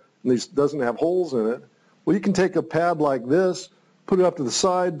bar and this doesn't have holes in it, well, you can take a pad like this, put it up to the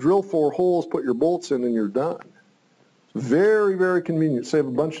side, drill 4 holes, put your bolts in, and you're done. Very, very convenient. Save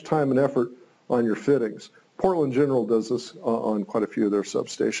a bunch of time and effort on your fittings. Portland General does this on quite a few of their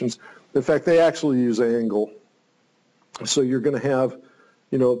substations. In fact, they actually use angle. So you're going to have,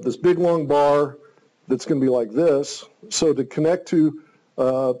 this big long bar that's going to be like this. So to connect to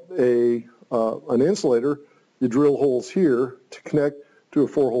an insulator, you drill holes here. To connect to a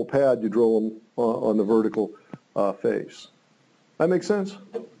 4-hole pad, you drill them on the vertical face. That makes sense?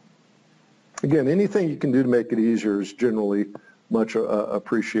 Again, anything you can do to make it easier is generally much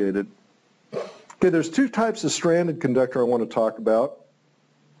appreciated. Okay, there's 2 types of stranded conductor I want to talk about.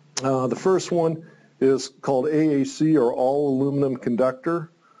 The first one is called AAC, or all aluminum conductor.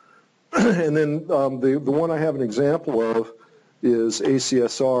 And then the one I have an example of is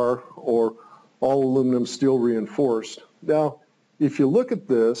ACSR, or all aluminum steel reinforced. Now, if you look at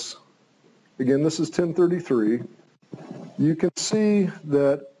this, again, this is 1033, you can see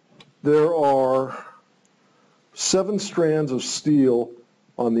that there are 7 strands of steel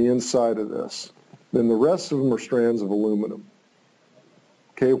on the inside of this. Then the rest of them are strands of aluminum.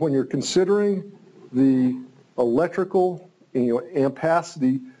 Okay, when you're considering the electrical,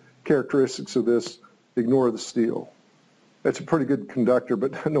 ampacity characteristics of this, ignore the steel. It's a pretty good conductor,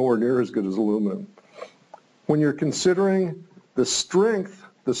 but nowhere near as good as aluminum. When you're considering the strength,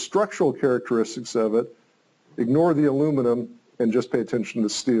 the structural characteristics of it, ignore the aluminum and just pay attention to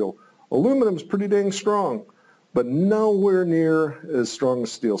steel. Aluminum is pretty dang strong, but nowhere near as strong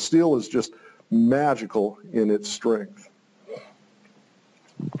as steel. Steel is just magical in its strength.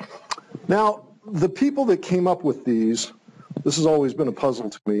 Now, the people that came up with these, this has always been a puzzle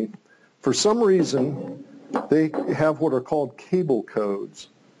to me. For some reason, they have what are called cable codes.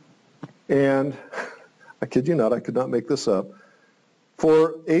 And I kid you not, I could not make this up.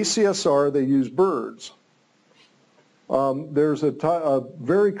 For ACSR, they use birds. There's a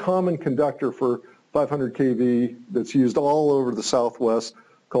very common conductor for 500 kV that's used all over the Southwest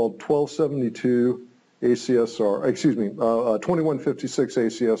called 1272 ACSR, 2156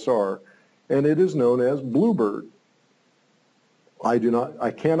 ACSR, and it is known as Bluebird.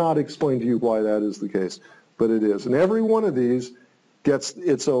 I cannot explain to you why that is the case, but it is. And every one of these gets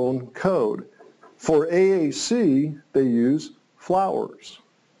its own code. For AAC, they use flowers.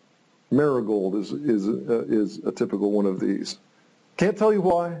 Marigold is a typical one of these. Can't tell you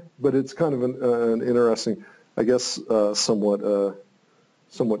why, but it's kind of an interesting, I guess, somewhat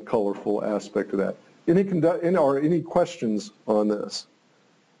colorful aspect of that. Any questions on this?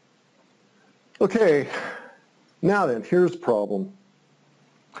 Okay, now then, here's the problem.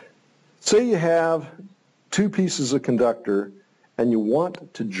 Say you have two pieces of conductor and you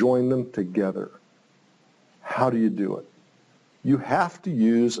want to join them together. How do you do it? You have to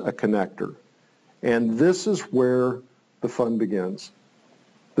use a connector. And this is where the fun begins.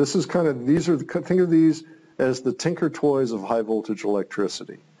 This is kind of, think of these as the tinker toys of high voltage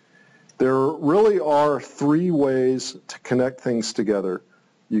electricity. There really are three ways to connect things together.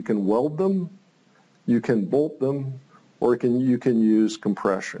 You can weld them, you can bolt them, or you can use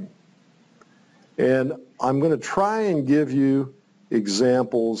compression. And I'm going to try and give you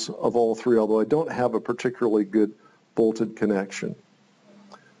examples of all three, although I don't have a particularly good bolted connection.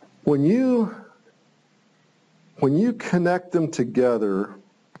 When you connect them together,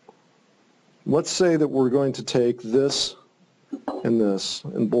 let's say that we're going to take this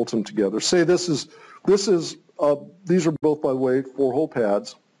and bolt them together. Say these are both, by the way, 4-hole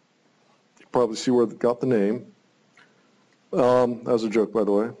pads. You probably see where they got the name. That was a joke, by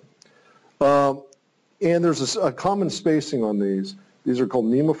the way. And there's a common spacing on these. These are called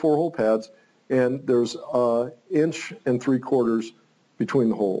NEMA 4-hole pads, and there's 1 3/4 inches between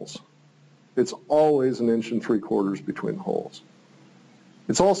the holes. It's always 1 3/4 inches between the holes.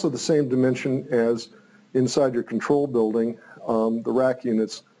 It's also the same dimension as inside your control building, the rack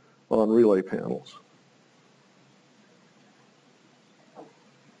units on relay panels.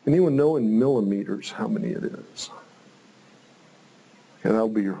 Anyone know in millimeters how many it is? And that'll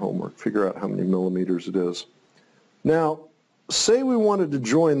be your homework. Figure out how many millimeters it is. Now, say we wanted to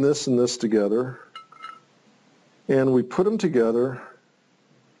join this and this together, and we put them together,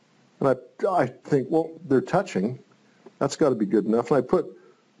 and I think, well, they're touching. That's got to be good enough. And I put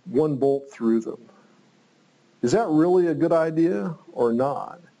 1 bolt through them. Is that really a good idea or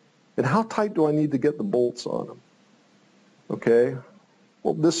not? And how tight do I need to get the bolts on them? Okay?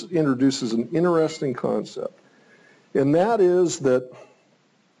 Well, this introduces an interesting concept. And that is that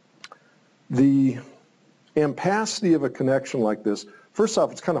the ampacity of a connection like this, first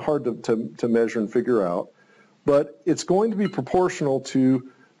off, it's kind of hard to measure and figure out, but it's going to be proportional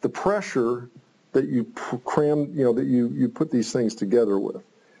to the pressure that you cram, that you put these things together with.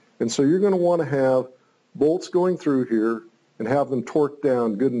 And so you're going to want to have bolts going through here and have them torqued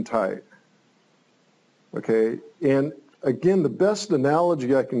down good and tight. Okay? And again, the best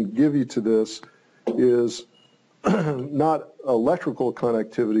analogy I can give you to this is not electrical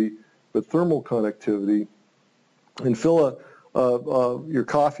connectivity, but thermal connectivity. And fill your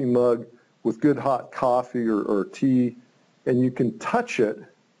coffee mug with good hot coffee or tea, and you can touch it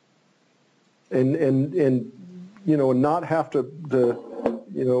and not have to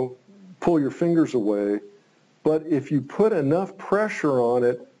pull your fingers away. But if you put enough pressure on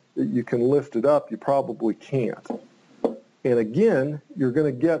it that you can lift it up, you probably can't. And again, you're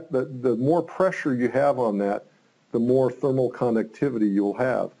going to get the more pressure you have on that, the more thermal conductivity you'll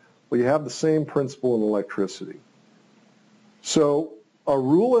have. Well, you have the same principle in electricity. So a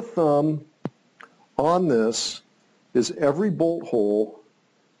rule of thumb on this is every bolt hole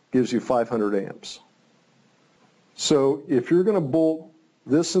gives you 500 amps. So if you're going to bolt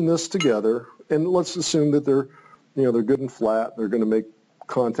this and this together, and let's assume that they're good and flat, they're going to make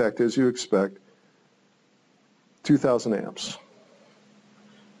contact as you expect, 2,000 amps.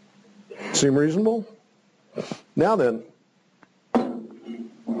 Seem reasonable? Now then,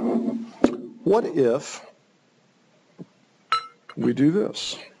 what if we do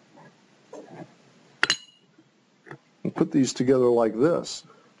this and put these together like this?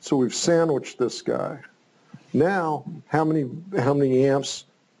 So we've sandwiched this guy. Now, how many amps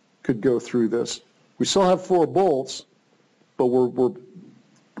could go through this? We still have 4 bolts, but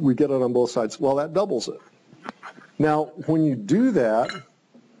we get it on both sides. Well, that doubles it. Now, when you do that,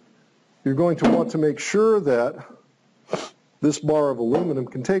 you're going to want to make sure that this bar of aluminum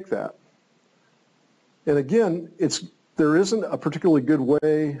can take that. And again, there isn't a particularly good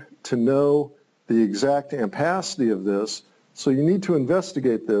way to know the exact ampacity of this, so you need to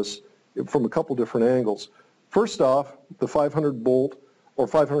investigate this from a couple different angles. First off, the 500 volt or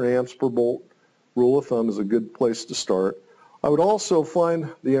 500 amps per bolt rule of thumb is a good place to start. I would also find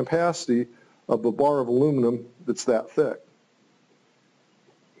the ampacity of a bar of aluminum that's that thick.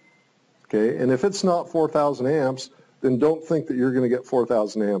 Okay, and if it's not 4,000 amps, then don't think that you're going to get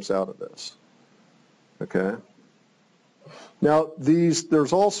 4,000 amps out of this. Okay. Now,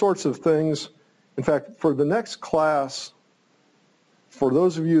 there's all sorts of things. In fact, for the next class, for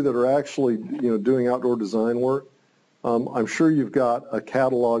those of you that are actually, doing outdoor design work, I'm sure you've got a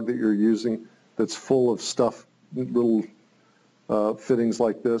catalog that you're using that's full of stuff, little fittings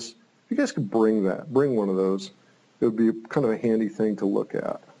like this. You guys could bring one of those. It would be kind of a handy thing to look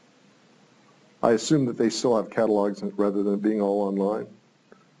at. I assume that they still have catalogs rather than being all online.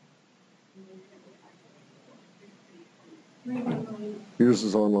 Yours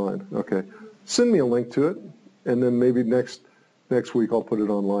is online. Okay. Send me a link to it, and then maybe next week I'll put it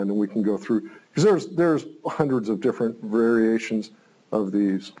online and we can go through, because there's hundreds of different variations of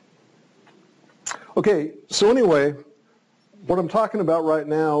these. Okay, so anyway, what I'm talking about right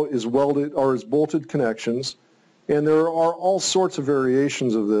now is bolted connections, and there are all sorts of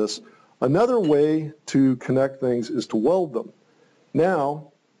variations of this. Another way to connect things is to weld them.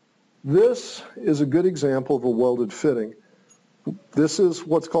 Now, this is a good example of a welded fitting. This is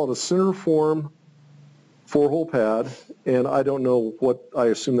what's called a center form 4-hole pad, and I don't know I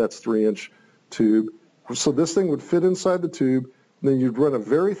assume that's 3-inch tube. So this thing would fit inside the tube, and then you'd run a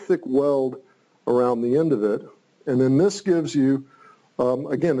very thick weld around the end of it, and then this gives you,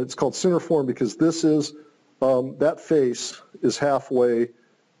 again, it's called center form because this is, that face is halfway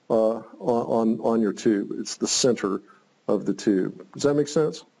on your tube. It's the center of the tube. Does that make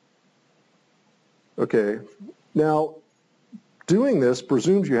sense? Okay. Now, doing this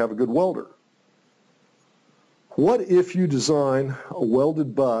presumes you have a good welder. What if you design a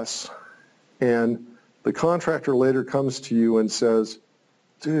welded bus and the contractor later comes to you and says,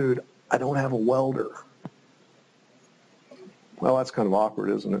 dude, I don't have a welder? Well, that's kind of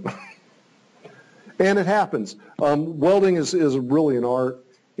awkward, isn't it? And it happens. Welding is really an art,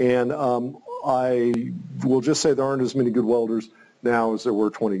 and I will just say there aren't as many good welders now as there were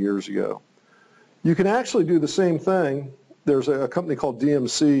 20 years ago. You can actually do the same thing. There's a company called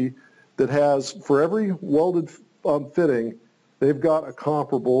DMC that has, for every welded fitting, they've got a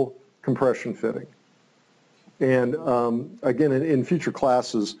comparable compression fitting. And again, in future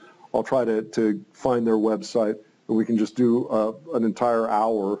classes, I'll try to find their website, and we can just do an entire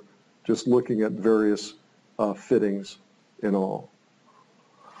hour just looking at various fittings and all.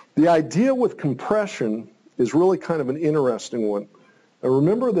 The idea with compression is really kind of an interesting one. Now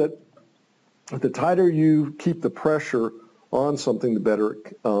remember that the tighter you keep the pressure on something, the better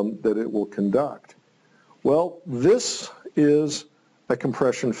that it will conduct. Well, this is a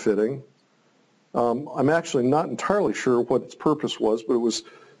compression fitting. I'm actually not entirely sure what its purpose was, but it was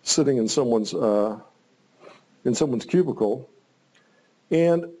sitting in someone's cubicle,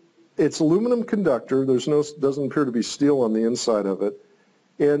 and it's aluminum conductor. Doesn't appear to be steel on the inside of it,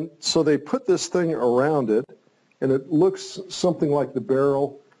 and so they put this thing around it, and it looks something like the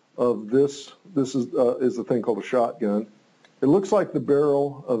barrel of this. This is the thing called a shotgun. It looks like the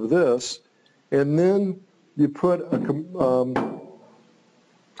barrel of this, and then you put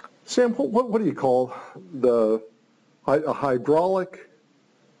Sam, what do you call a hydraulic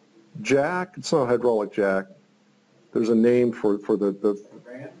jack? It's not a hydraulic jack. There's a name for the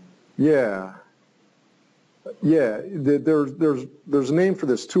yeah. There's a name for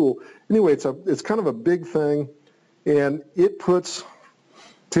this tool. Anyway, it's kind of a big thing, and it puts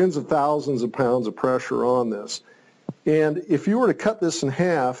tens of thousands of pounds of pressure on this. And if you were to cut this in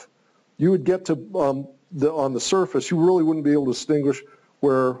half, you would get to on the surface, you really wouldn't be able to distinguish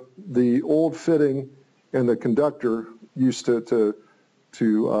where the old fitting and the conductor used to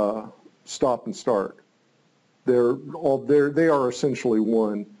stop and start. They are essentially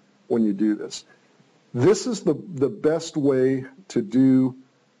one when you do this. This is the best way to do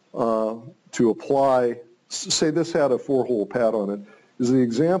to apply. Say this had a 4-hole pad on it. Is the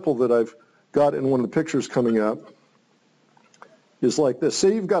example that I've got in one of the pictures coming up is like this.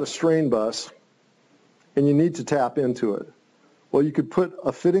 Say you've got a strain bus and you need to tap into it. Well, you could put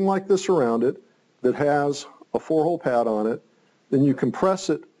a fitting like this around it that has a 4-hole pad on it, then you compress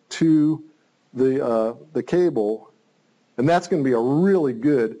it to the cable, and that's going to be a really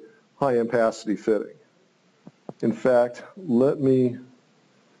good high ampacity fitting. In fact, let me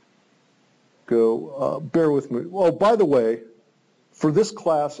go, bear with me. Oh, by the way, for this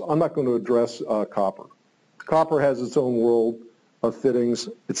class, I'm not going to address copper. Copper has its own world of fittings.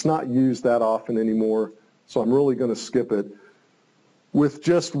 It's not used that often anymore, so I'm really going to skip it with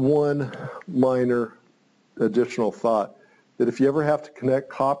just one minor additional thought, that if you ever have to connect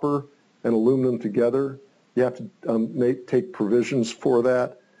copper and aluminum together, you have to take provisions for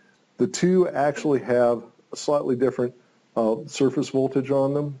that. The two actually have a slightly different surface voltage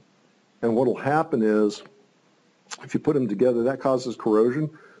on them, and what will happen is, if you put them together, that causes corrosion,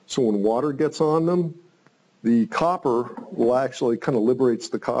 so when water gets on them, the copper will actually kind of liberates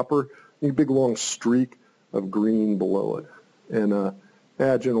the copper, a big long streak of green below it. and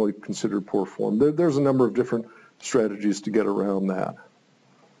generally considered poor form. There's a number of different strategies to get around that.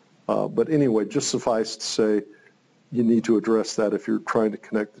 But anyway, just suffice to say, you need to address that if you're trying to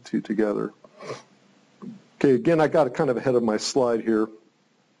connect the two together. Okay, again, I got kind of ahead of my slide here.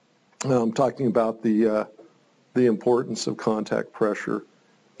 I'm talking about the importance of contact pressure.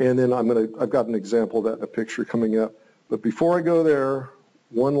 And then I've got an example of that in a picture coming up. But before I go there,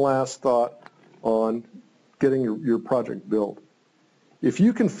 one last thought on getting your project built. If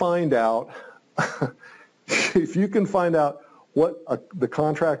you can find out, what the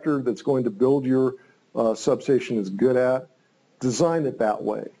contractor that's going to build your substation is good at, design it that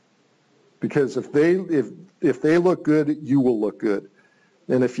way. Because if they look good, you will look good.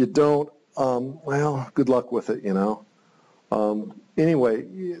 And if you don't, well, good luck with it, you know.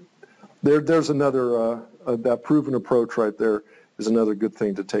 Anyway, there's another, that proven approach right there is another good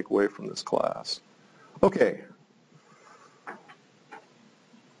thing to take away from this class. Okay.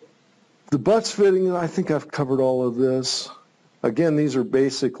 The butts fitting, I think I've covered all of this. Again, these are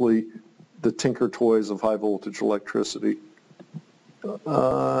basically the tinker toys of high voltage electricity. You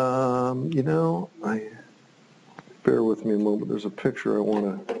know, bear with me a moment. There's a picture I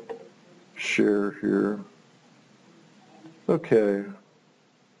want to share here. Okay.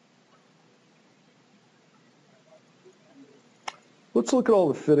 Let's look at all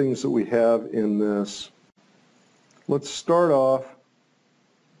the fittings that we have in this. Let's start off,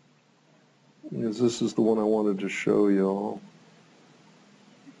 because this is the one I wanted to show you all.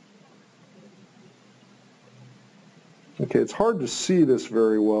 Okay, it's hard to see this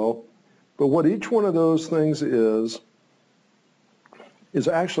very well, but what each one of those things is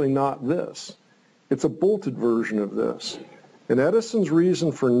actually not this. It's a bolted version of this. And Edison's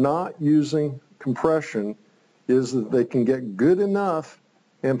reason for not using compression is that they can get good enough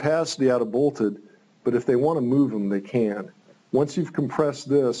ampacity out of bolted, but if they want to move them, they can. Once you've compressed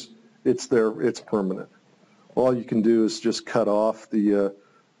this, it's there, it's permanent. All you can do is just cut off the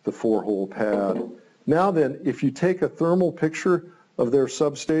 4-hole pad. Now then, if you take a thermal picture of their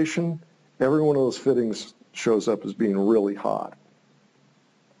substation, every one of those fittings shows up as being really hot.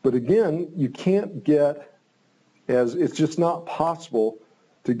 But again, you can't get it's just not possible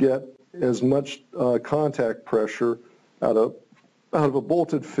to get as much contact pressure out of a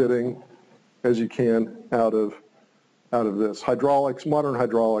bolted fitting as you can out of this. Hydraulics, modern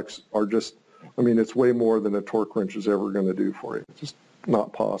hydraulics are just, I mean, it's way more than a torque wrench is ever going to do for you. It's just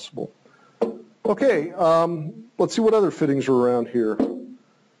not possible. Okay, let's see what other fittings are around here.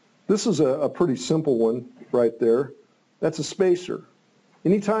 This is a pretty simple one right there. That's a spacer.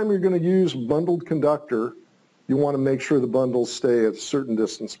 Anytime you're going to use bundled conductor, you want to make sure the bundles stay at a certain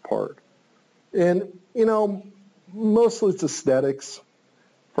distance apart. And, you know, mostly it's aesthetics,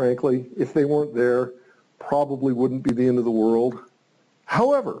 frankly. If they weren't there, probably wouldn't be the end of the world.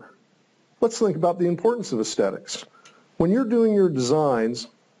 However, let's think about the importance of aesthetics. When you're doing your designs,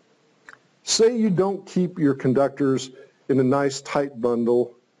 say you don't keep your conductors in a nice tight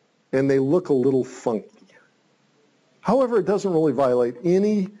bundle and they look a little funky. However, it doesn't really violate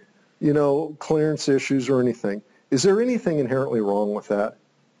any, you know, clearance issues or anything. Is there anything inherently wrong with that?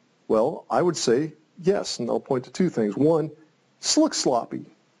 Well, I would say yes, and I'll point to two things. One, this looks sloppy.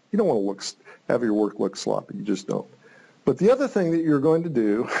 You don't want to have your work look sloppy. You just don't. But the other thing that you're going to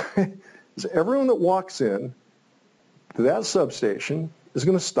do is everyone that walks in to that substation is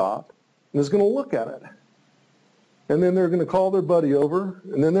going to stop and is going to look at it. And then they're going to call their buddy over,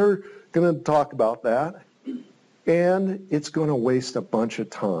 and then they're going to talk about that. And it's going to waste a bunch of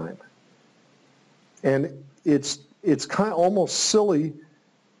time. And it's kind of almost silly,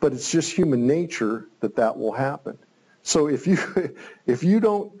 but it's just human nature that will happen. So if you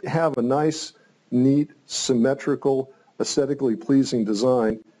don't have a nice, neat, symmetrical, aesthetically pleasing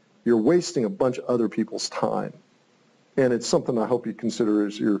design, you're wasting a bunch of other people's time. And it's something I hope you consider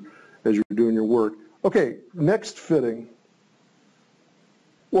as you're doing your work. Okay, next fitting.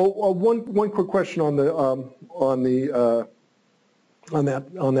 Well, one quick question on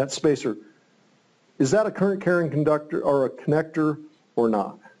that spacer. Is that a current carrying conductor or a connector or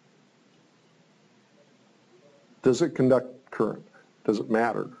not? Does it conduct current? Does it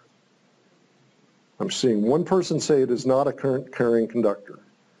matter? I'm seeing one person say it is not a current carrying conductor.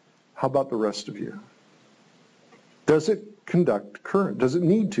 How about the rest of you? Does it conduct current? Does it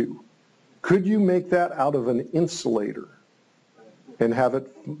need to? Could you make that out of an insulator and have it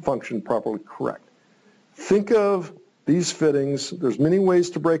function properly? Correct. Think of these fittings. There's many ways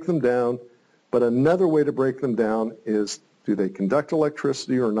to break them down, but another way to break them down is, do they conduct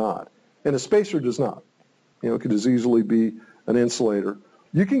electricity or not? And a spacer does not. You know, it could as easily be an insulator.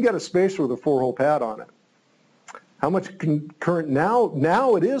 You can get a spacer with a 4-hole pad on it. How much current,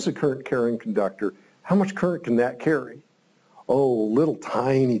 now it is a current carrying conductor. How much current can that carry? Oh, little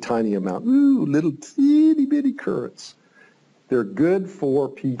tiny, tiny amount. Ooh, little teeny bitty currents. They're good for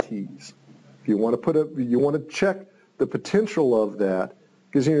PTs. If you want to check the potential of that,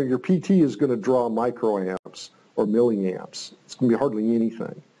 because your PT is going to draw microamps or milliamps. It's going to be hardly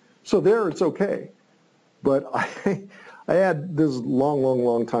anything. So there, it's okay. But I had this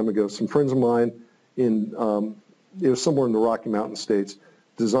long time ago, some friends of mine in, it was somewhere in the Rocky Mountain states,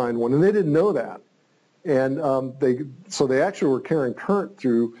 designed one, and they didn't know that. And so they actually were carrying current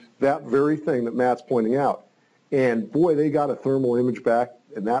through that very thing that Matt's pointing out. And boy, they got a thermal image back,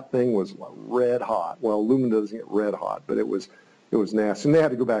 and that thing was red hot. Well, aluminum doesn't get red hot, but it was nasty. And they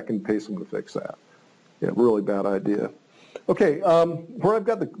had to go back and pay someone to fix that. Yeah, really bad idea. Okay, where I've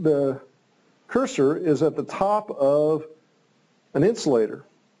got the cursor is at the top of an insulator.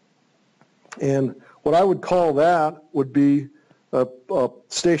 And what I would call that would be a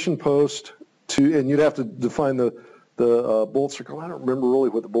station post and you'd have to define the bolt circle. I don't remember really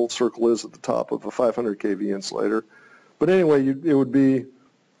what the bolt circle is at the top of a 500 kV insulator. But anyway, it would be,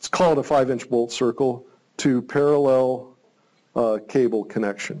 it's called a 5-inch bolt circle to parallel cable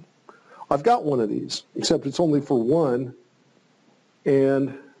connection. I've got one of these, except it's only for one,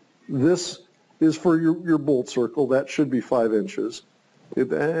 and this is for your bolt circle. That should be 5 inches.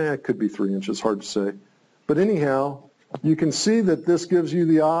 It could be 3 inches, hard to say. But anyhow, you can see that this gives you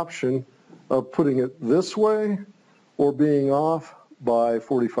the option of putting it this way or being off by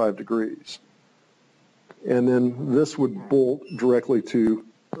 45 degrees. And then this would bolt directly to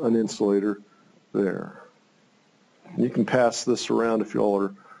an insulator there. You can pass this around if you all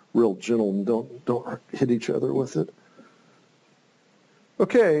are real gentle and don't hit each other with it.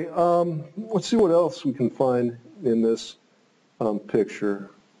 Okay, let's see what else we can find in this picture.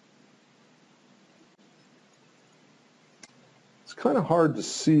 It's kind of hard to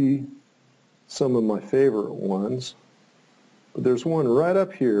see some of my favorite ones, but there's one right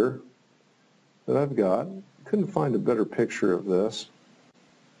up here that I've got. Couldn't find a better picture of this.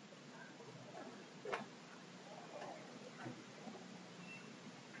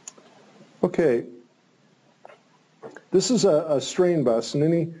 Okay, this is a strain bus,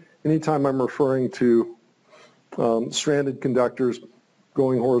 and anytime I'm referring to stranded conductors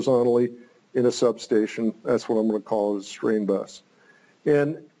going horizontally in a substation, that's what I'm going to call a strain bus.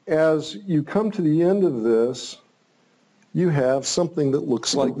 And as you come to the end of this, you have something that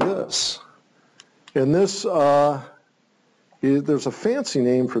looks like this. And this, there's a fancy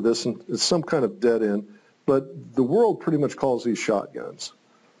name for this, and it's some kind of dead end, but the world pretty much calls these shotguns.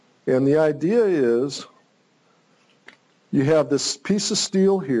 And the idea is you have this piece of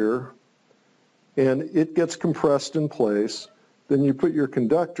steel here, and it gets compressed in place. Then you put your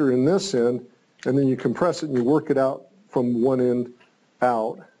conductor in this end, and then you compress it and you work it out from one end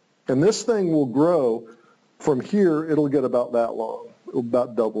out. And this thing will grow from here. It'll get about that long. It'll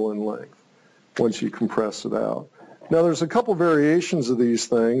about double in length once you compress it out. Now there's a couple variations of these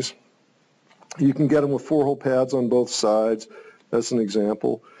things. You can get them with 4-hole pads on both sides. That's an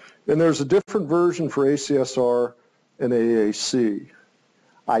example. And there's a different version for ACSR and AAC.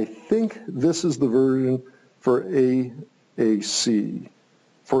 I think this is the version for AAC.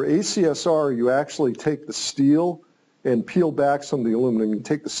 For ACSR, you actually take the steel and peel back some of the aluminum. You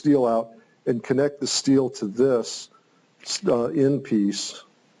take the steel out and connect the steel to this end piece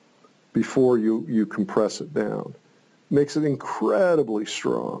before you compress it down. Makes it incredibly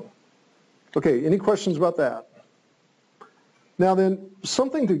strong. Okay, any questions about that? Now then,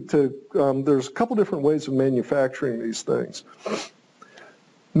 something there's a couple different ways of manufacturing these things.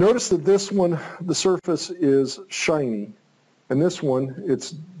 Notice that this one, the surface is shiny, and this one, it's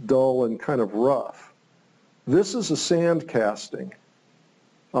dull and kind of rough. This is a sand casting.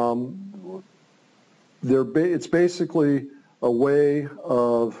 It's basically a way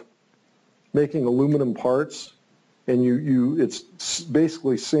of making aluminum parts, and it's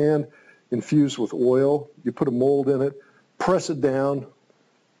basically sand infused with oil. You put a mold in it, press it down,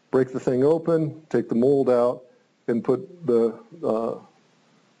 break the thing open, take the mold out, and put the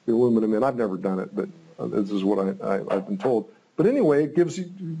aluminum in. I've never done it, but this is what I've been told. But anyway, it gives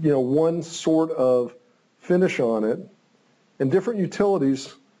you one sort of finish on it, and different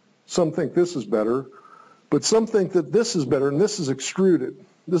utilities. Some think this is better, but some think that this is better, and this is extruded.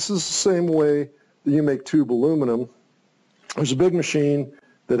 This is the same way that you make tube aluminum. There's a big machine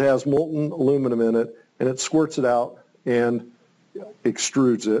that has molten aluminum in it, and it squirts it out and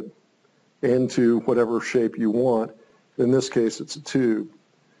extrudes it into whatever shape you want. In this case, it's a tube.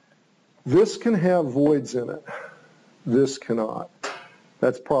 This can have voids in it. This cannot.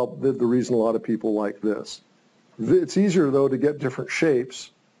 That's probably the reason a lot of people like this. It's easier, though, to get different shapes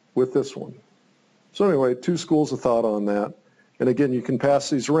with this one. So anyway, two schools of thought on that. And again, you can pass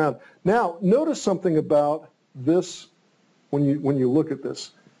these around. Now, notice something about this when you look at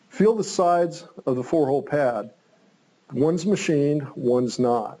this. Feel the sides of the 4-hole pad. One's machined, one's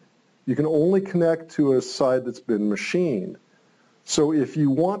not. You can only connect to a side that's been machined. So if you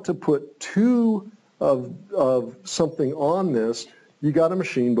want to put two of something on this, you got to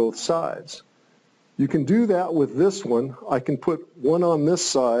machine both sides. You can do that with this one. I can put one on this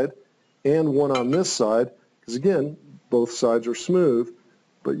side and one on this side, because again, both sides are smooth,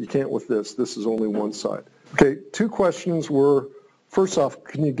 but you can't with this. This is only one side. Okay, two questions were, first off,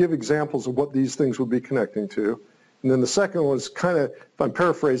 can you give examples of what these things would be connecting to? And then the second one is kind of, if I'm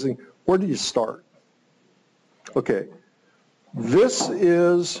paraphrasing, where do you start? Okay, this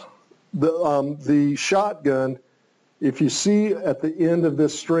is the shotgun. If you see at the end of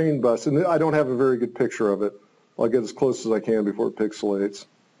this strain bus, and I don't have a very good picture of it, I'll get as close as I can before it pixelates.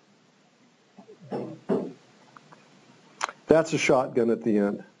 That's a shotgun at the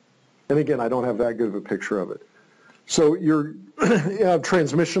end. And again, I don't have that good of a picture of it. So your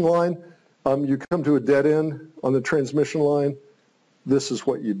transmission line, you come to a dead end on the transmission line. This is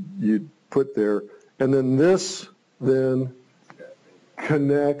what you'd put there. And then this then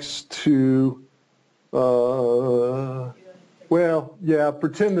connects to, well, yeah,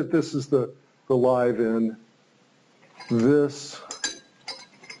 pretend that this is the live end. This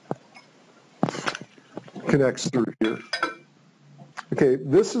connects through here. Okay,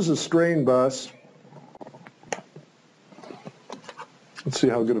 this is a strain bus. Let's see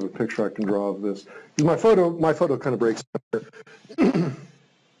how good of a picture I can draw of this. My photo kind of breaks down here.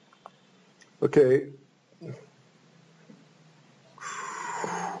 Okay.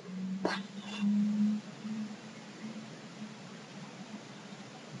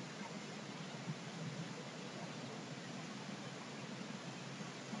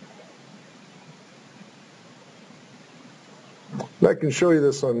 I can show you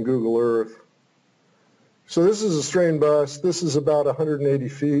this on Google Earth. So this is a strain bus. This is about 180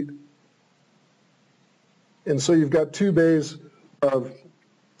 feet. And so you've got two bays of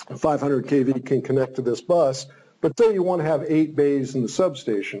 500 kV can connect to this bus. But say you want to have 8 bays in the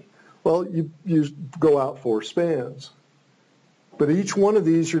substation. Well, you go out 4 spans. But each one of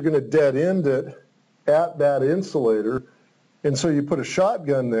these, you're going to dead end it at that insulator. And so you put a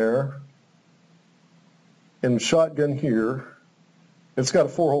shotgun there and shotgun here. It's got a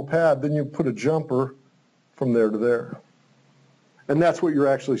 4-hole pad. Then you put a jumper from there to there. And that's what you're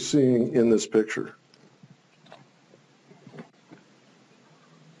actually seeing in this picture.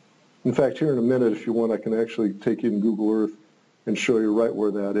 In fact, here in a minute, if you want, I can actually take you in Google Earth and show you right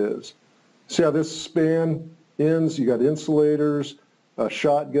where that is. See how this span ends? You got insulators, a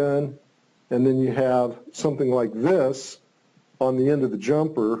shotgun, and then you have something like this on the end of the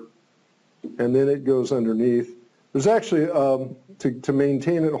jumper, and then it goes underneath. There's actually, to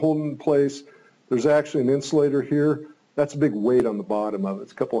maintain it, hold it in place, there's actually an insulator here. That's a big weight on the bottom of it.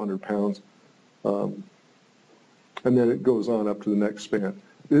 It's a couple hundred pounds. And then it goes on up to the next span.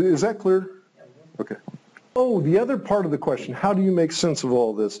 Is that clear? Okay. Oh, the other part of the question, how do you make sense of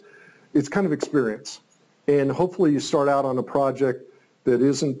all this? It's kind of experience. And hopefully you start out on a project that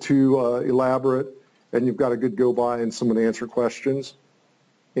isn't too elaborate, and you've got a good go-by and someone to answer questions.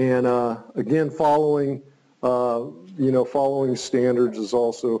 And again, following standards is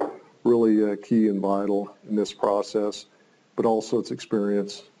also really key and vital in this process, but also it's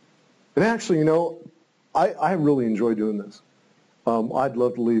experience. And actually, I really enjoy doing this. I'd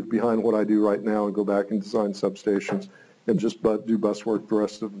love to leave behind what I do right now and go back and design substations and just do bus work the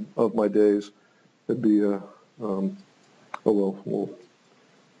rest of my days. It'd be we'll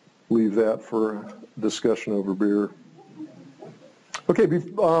leave that for discussion over beer. Okay,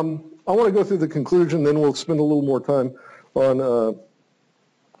 I want to go through the conclusion, then we'll spend a little more time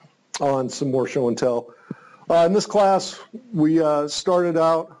on some more show and tell. In this class, we started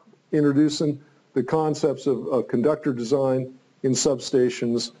out introducing the concepts of conductor design in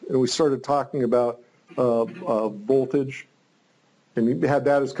substations, and we started talking about voltage, and we had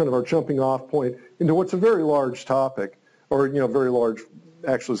that as kind of our jumping off point into what's a very large topic, or very large,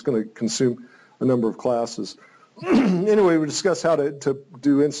 actually it's going to consume a number of classes. Anyway, we discussed how to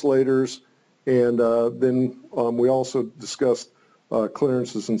do insulators, and then we also discussed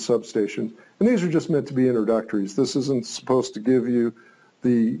clearances in substations. And these are just meant to be introductories. This isn't supposed to give you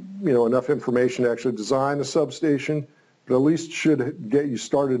enough information to actually design a substation, but at least should get you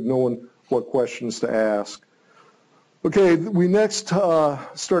started knowing what questions to ask. Okay, we next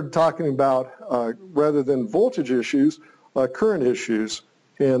started talking about, rather than voltage issues, current issues.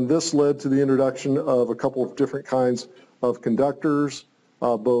 And this led to the introduction of a couple of different kinds of conductors,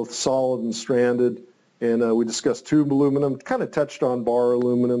 both solid and stranded. And we discussed tube aluminum, kind of touched on bar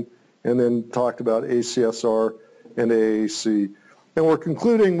aluminum, and then talked about ACSR and AAC. And we're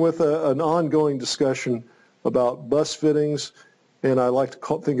concluding with an ongoing discussion about bus fittings, and I like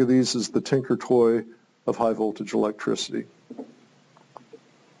to think of these as the Tinker toy of high voltage electricity.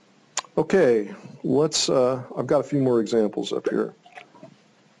 Okay, I've got a few more examples up here.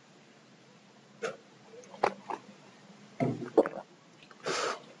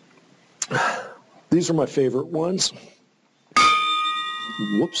 These are my favorite ones.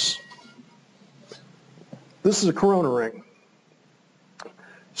 Whoops. This is a corona ring.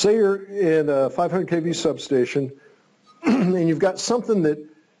 Say you're in a 500 kV substation and you've got something that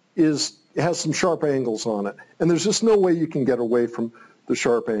has some sharp angles on it, and there's just no way you can get away from the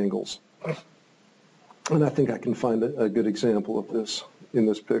sharp angles. And I think I can find a good example of this in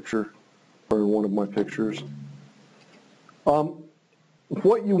this picture, or in one of my pictures.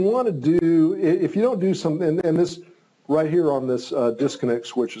 What you want to do, if you don't do something, and this right here on this disconnect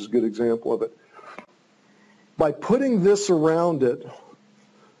switch is a good example of it. By putting this around it,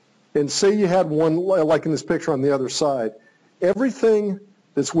 and say you had one, like in this picture on the other side, everything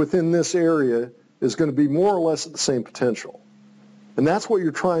that's within this area is going to be more or less at the same potential. And that's what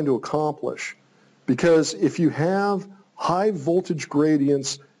you're trying to accomplish. Because if you have high voltage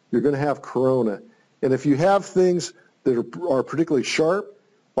gradients, you're going to have corona. And if you have things that are particularly sharp,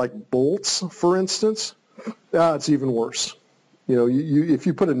 like bolts, for instance, it's even worse. You know, if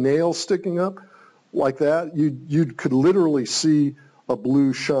you put a nail sticking up like that, you could literally see a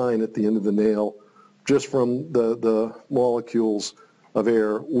blue shine at the end of the nail just from the molecules of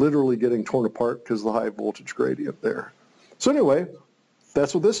air literally getting torn apart because of the high voltage gradient there. So anyway,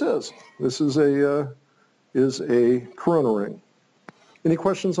 that's what this is. This is a corona ring. Any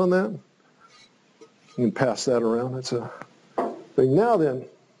questions on that? You can pass that around. That's a thing. Now then,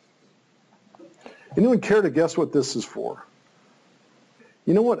 anyone care to guess what this is for?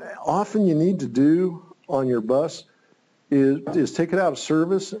 You know what often you need to do on your bus is take it out of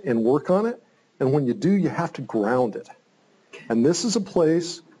service and work on it. And when you do, you have to ground it. And this is a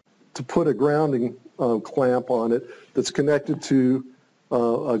place to put a grounding clamp on it that's connected to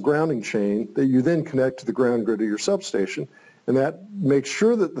a grounding chain that you then connect to the ground grid of your substation. And that makes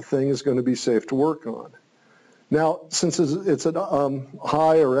sure that the thing is going to be safe to work on. Now, since it's at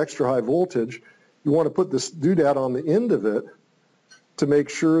high or extra high voltage, you want to put this doodad on the end of it to make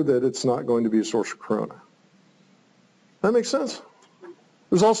sure that it's not going to be a source of corona. That makes sense?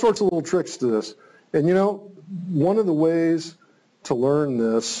 There's all sorts of little tricks to this. And you know, one of the ways to learn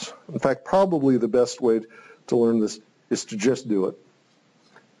this, in fact, probably the best way to learn this, is to just do it.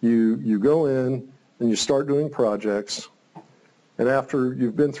 You go in and you start doing projects, and after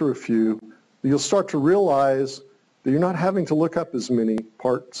you've been through a few, you'll start to realize that you're not having to look up as many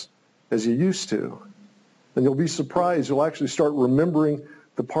parts as you used to. And you'll be surprised, you'll actually start remembering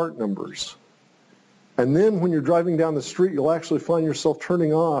the part numbers. And then when you're driving down the street, you'll actually find yourself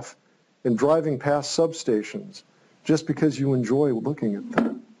turning off and driving past substations just because you enjoy looking at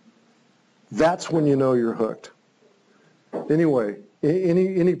them. That's when you know you're hooked. Anyway,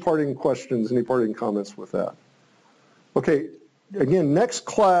 any parting questions, any parting comments with that? Okay, again, next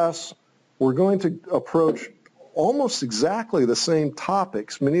class, we're going to approach almost exactly the same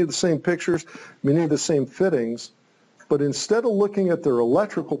topics, many of the same pictures, many of the same fittings, but instead of looking at their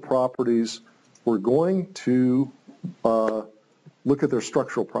electrical properties, we're going to look at their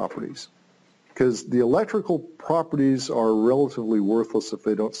structural properties, because the electrical properties are relatively worthless if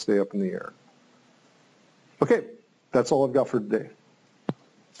they don't stay up in the air. Okay, that's all I've got for today.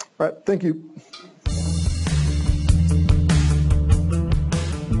 All right, thank you.